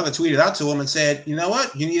life brother, tweeted out to him and said, "You know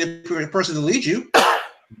what? You need a person to lead you.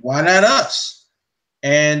 Why not us?"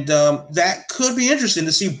 And that could be interesting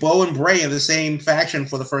to see Bo and Bray in the same faction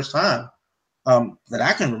for the first time that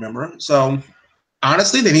I can remember. So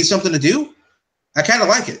honestly, they need something to do. I kind of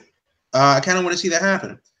like it. I kind of want to see that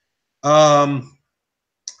happen. The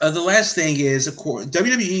last thing is, of course,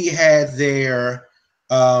 WWE had their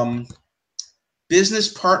business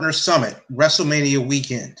partner summit WrestleMania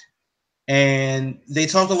weekend, and they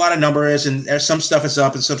talked a lot of numbers, and some stuff is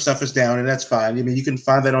up and some stuff is down, and that's fine. I mean, you can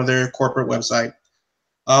find that on their corporate website.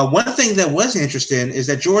 One thing that was interesting is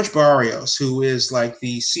that George Barrios, who is like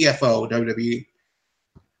the CFO of WWE,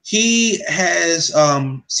 he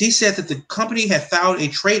said that the company had filed a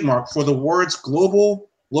trademark for the words global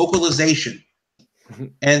localization.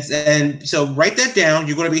 And so write that down.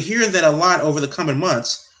 You're going to be hearing that a lot over the coming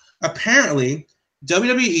months. Apparently,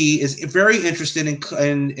 WWE is very interested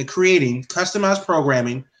in creating customized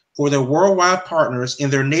programming for their worldwide partners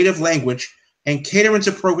in their native language and catering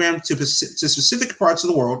to programs to specific parts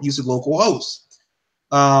of the world using local hosts.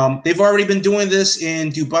 They've already been doing this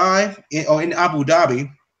in Dubai, in Abu Dhabi,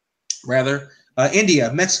 rather,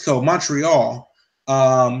 India, Mexico, Montreal,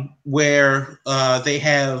 where they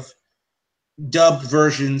have dubbed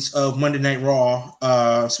versions of Monday Night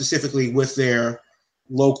Raw, specifically with their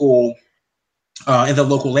local in the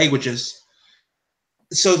local languages.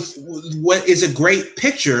 So what is a great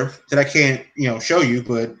picture that I can't show you,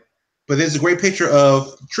 but there's a great picture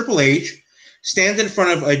of Triple H standing in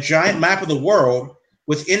front of a giant map of the world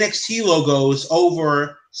with NXT logos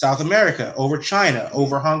over South America, over China,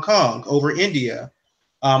 over Hong Kong, over India,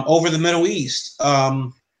 over the Middle East.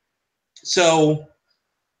 So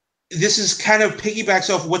this is kind of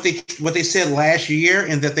piggybacks off what they said last year,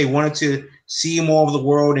 in that they wanted to see more of the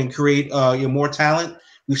world and create more talent.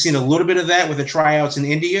 We've seen a little bit of that with the tryouts in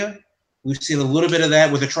India. We've seen a little bit of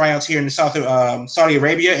that with the tryouts here in the Saudi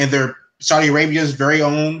Arabia, and their Saudi Arabia's very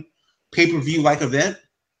own pay-per-view like event.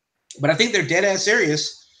 But I think they're dead ass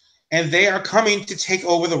serious, and they are coming to take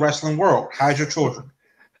over the wrestling world. Hide your children.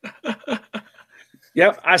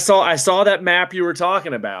 Yep, I saw that map you were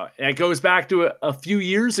talking about. And it goes back to a few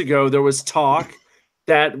years ago. There was talk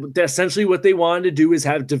that essentially what they wanted to do is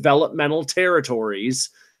have developmental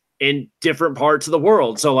territories in different parts of the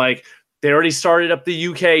world. So like they already started up the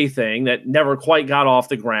UK thing that never quite got off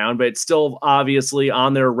the ground, but it's still obviously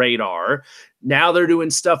on their radar. Now they're doing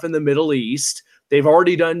stuff in the Middle East. They've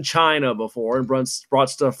already done China before and brought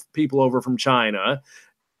people over from China.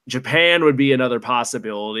 Japan would be another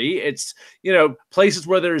possibility. It's, places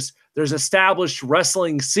where there's established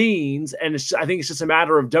wrestling scenes, and I think it's just a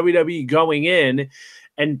matter of WWE going in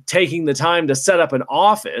and taking the time to set up an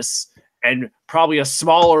office and probably a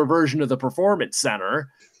smaller version of the Performance Center,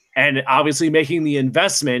 and obviously making the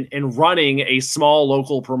investment in running a small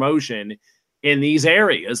local promotion in these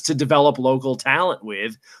areas to develop local talent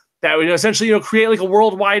with that would essentially create like a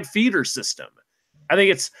worldwide feeder system. I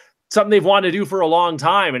think it's something they've wanted to do for a long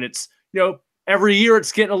time, and it's every year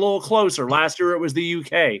it's getting a little closer. Last year it was the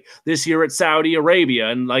UK. This year it's Saudi Arabia,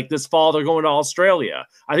 and like this fall they're going to Australia.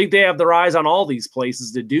 I think they have their eyes on all these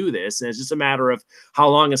places to do this, and it's just a matter of how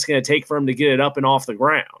long it's going to take for them to get it up and off the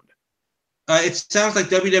ground. It sounds like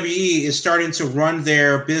WWE is starting to run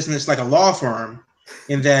their business like a law firm,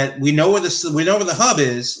 in that we know where the hub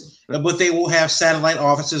is, but they will have satellite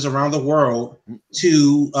offices around the world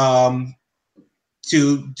to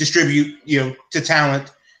distribute to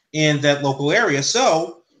talent in that local area.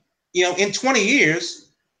 So in 20 years,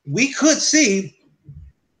 we could see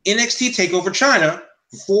NXT take over China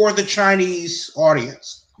for the Chinese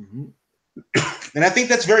audience. Mm-hmm. And I think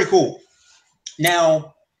that's very cool.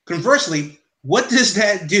 Now, conversely, what does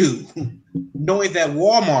that do? Knowing that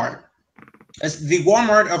Walmart, as the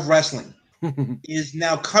Walmart of wrestling, is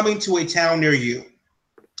now coming to a town near you.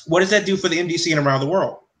 What does that do for the indie scene around the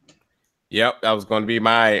world? Yep, that was going to be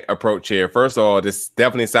my approach here. First of all, this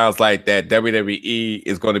definitely sounds like that WWE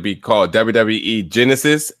is going to be called WWE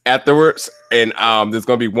Genesis afterwards, and there's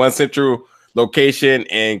going to be one central location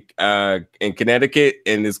in Connecticut,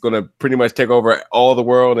 and it's going to pretty much take over all the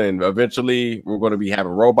world, and eventually we're going to be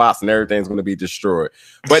having robots and everything's going to be destroyed.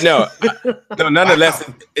 But no, nonetheless,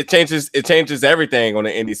 it changes everything on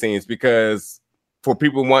the indie scenes, because for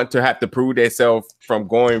people want to have to prove themselves from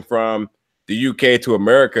going from the UK to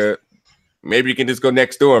America, maybe you can just go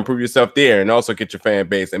next door and prove yourself there, and also get your fan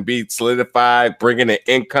base and be solidified, bringing in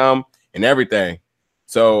income and everything.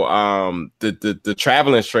 So the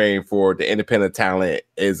traveling strain for the independent talent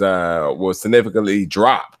is will significantly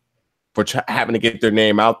drop for having to get their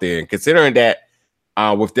name out there. And considering that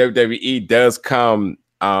with WWE does come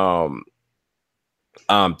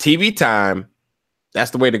TV time,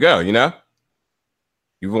 that's the way to go. You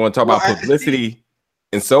want to talk about publicity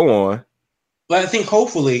and so on. But I think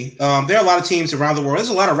hopefully there are a lot of teams around the world. There's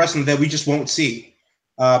a lot of wrestling that we just won't see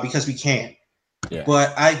because we can't. Yeah.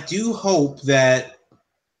 But I do hope that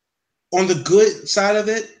on the good side of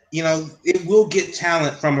it, it will get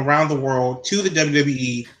talent from around the world to the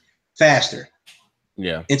WWE faster.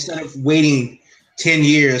 Yeah. Instead of waiting 10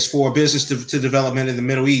 years for business to development in the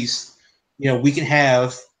Middle East, we can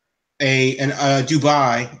have a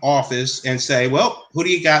Dubai office and say, well, who do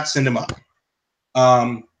you got? Send them up.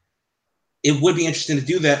 It would be interesting to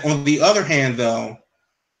do that. On the other hand, though,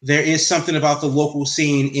 there is something about the local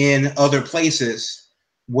scene in other places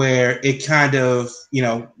where it kind of,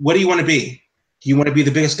 what do you want to be? Do you want to be the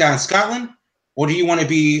biggest guy in Scotland? Or do you want to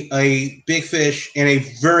be a big fish in a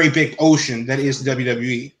very big ocean that is the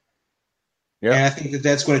WWE? Yeah. And I think that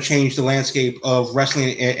that's going to change the landscape of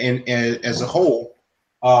wrestling as a whole.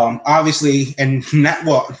 Obviously, and not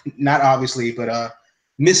obviously, but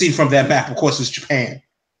missing from that map, of course, is Japan.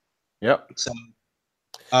 Yep. So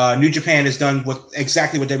New Japan has done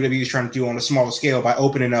exactly what WWE is trying to do on a smaller scale by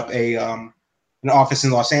opening up an office in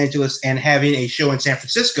Los Angeles and having a show in San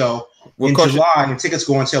Francisco in July, and tickets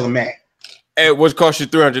go on sale in May. It would cost you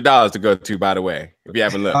 $300 to go to, by the way, if you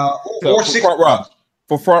haven't looked. Or front row.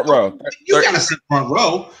 For front row. You gotta sit front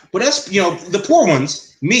row, but that's the poor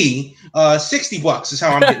ones. Me, $60 is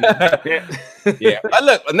how I'm getting it. Yeah.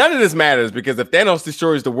 Look, none of this matters, because if Thanos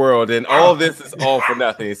destroys the world, then all this is all for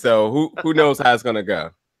nothing. So who knows how it's gonna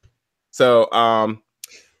go? So well,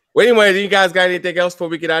 anyway, do you guys got anything else before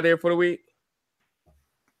we get out of here for the week?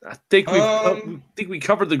 I think we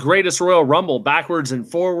covered the greatest Royal Rumble backwards and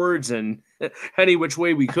forwards and any which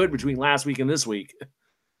way we could between last week and this week.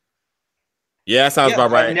 Yeah, that sounds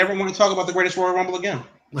about right. I never want to talk about the greatest Royal Rumble again.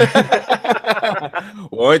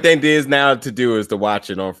 Well, only thing is now to do is to watch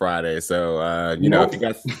it on Friday. So if you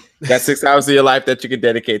got 6 hours of your life that you can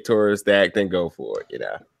dedicate towards that, then go for it.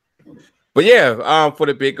 But yeah, for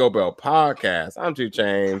the Big Go Bell podcast, I'm 2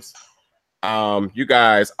 Chains. You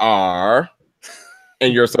guys are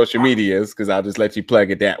in your social medias, because I'll just let you plug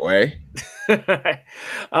it that way.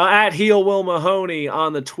 At Heel Will Mahoney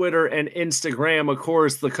on the Twitter and Instagram, of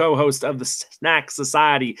course, the co-host of the Snack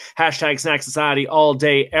Society, # Snack Society, all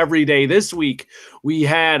day, every day. This week, we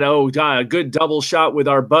had a good double shot with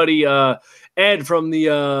our buddy Ed from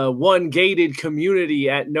the One Gated community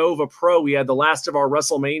at Nova Pro. We had the last of our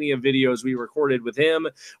WrestleMania videos we recorded with him,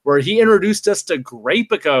 where he introduced us to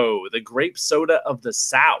Grapico, the grape soda of the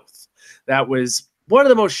South. That was one of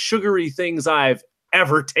the most sugary things I've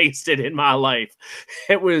ever tasted in my life.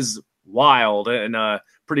 It was wild and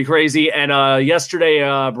pretty crazy. And yesterday,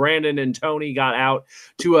 Brandon and Tony got out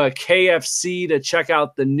to a KFC to check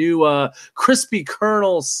out the new Crispy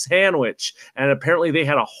Kernel sandwich. And apparently they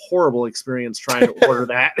had a horrible experience trying to order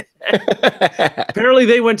that. Apparently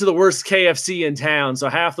they went to the worst KFC in town. So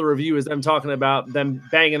half the review is them talking about them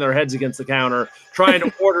banging their heads against the counter, trying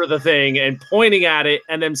to order the thing and pointing at it,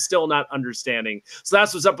 and them still not understanding. So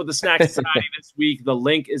that's what's up with the Snack Society this week. The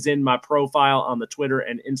link is in my profile on the Twitter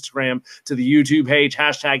and Instagram to the YouTube page.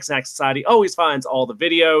 # Snack Society always finds all the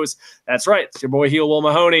videos. That's right. It's your boy Heel Will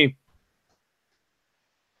Mahoney.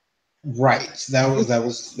 Right. That was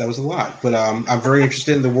a lot. But I'm very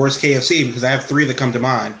interested in the worst KFC, because I have 3 that come to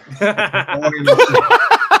mind.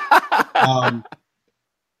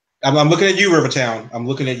 I'm looking at you, Rivertown. I'm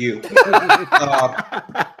looking at you.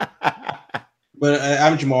 But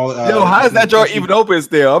I'm Jamal. Yo, how is that door even open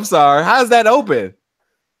still? I'm sorry. How is that open?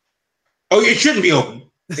 Oh, it shouldn't be open.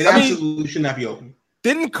 It absolutely should not be open.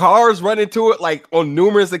 Didn't cars run into it like on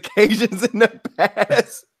numerous occasions in the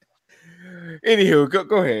past? Anywho,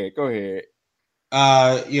 go ahead. Go ahead.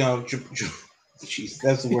 Jeez,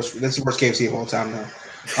 that's the worst. That's the worst KFC of all time now.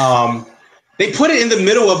 They put it in the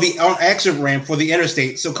middle of the exit ramp for the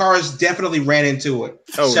interstate, so cars definitely ran into it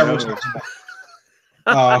several times.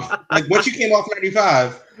 Like once you came off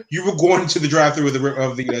 95, you were going to the drive-thru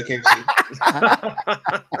of the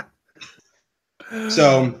KFC.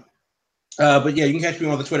 So, but yeah, you can catch me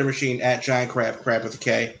on the Twitter machine at Giant Crab with a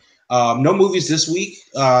K. No movies this week.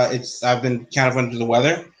 I've been kind of under the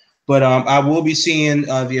weather, but I will be seeing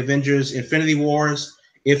the Avengers: Infinity Wars.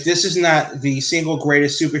 If this is not the single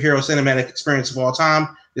greatest superhero cinematic experience of all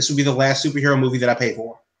time, this will be the last superhero movie that I pay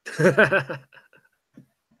for.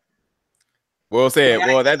 Well said.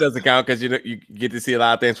 Well, that doesn't count because you get to see a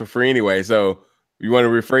lot of things for free anyway. So you want to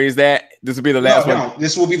rephrase that? This will be the last one. No,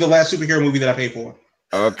 this will be the last superhero movie that I pay for.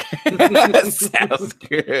 Okay, sounds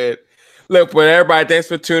good. Look, for everybody, thanks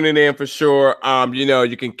for tuning in for sure.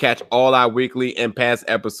 You can catch all our weekly and past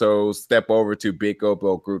episodes. Step over to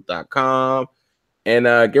BigGoBoGroup.com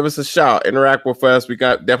and give us a shout. Interact with us. We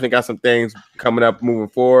definitely got some things coming up moving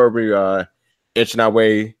forward. We inching our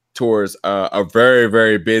way towards a very,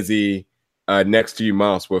 very busy next few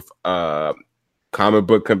months with comic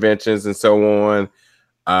book conventions and so on.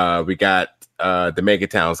 We got the Mega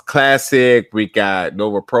Towns Classic. We got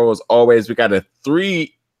Nova Pro as always. We got a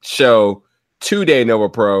 3-show 2-day Nova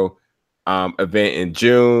Pro event in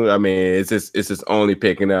June. I mean, it's just only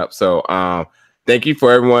picking up. So thank you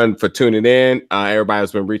for everyone for tuning in. Everybody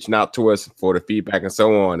has been reaching out to us for the feedback and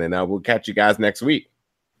so on. And we'll catch you guys next week.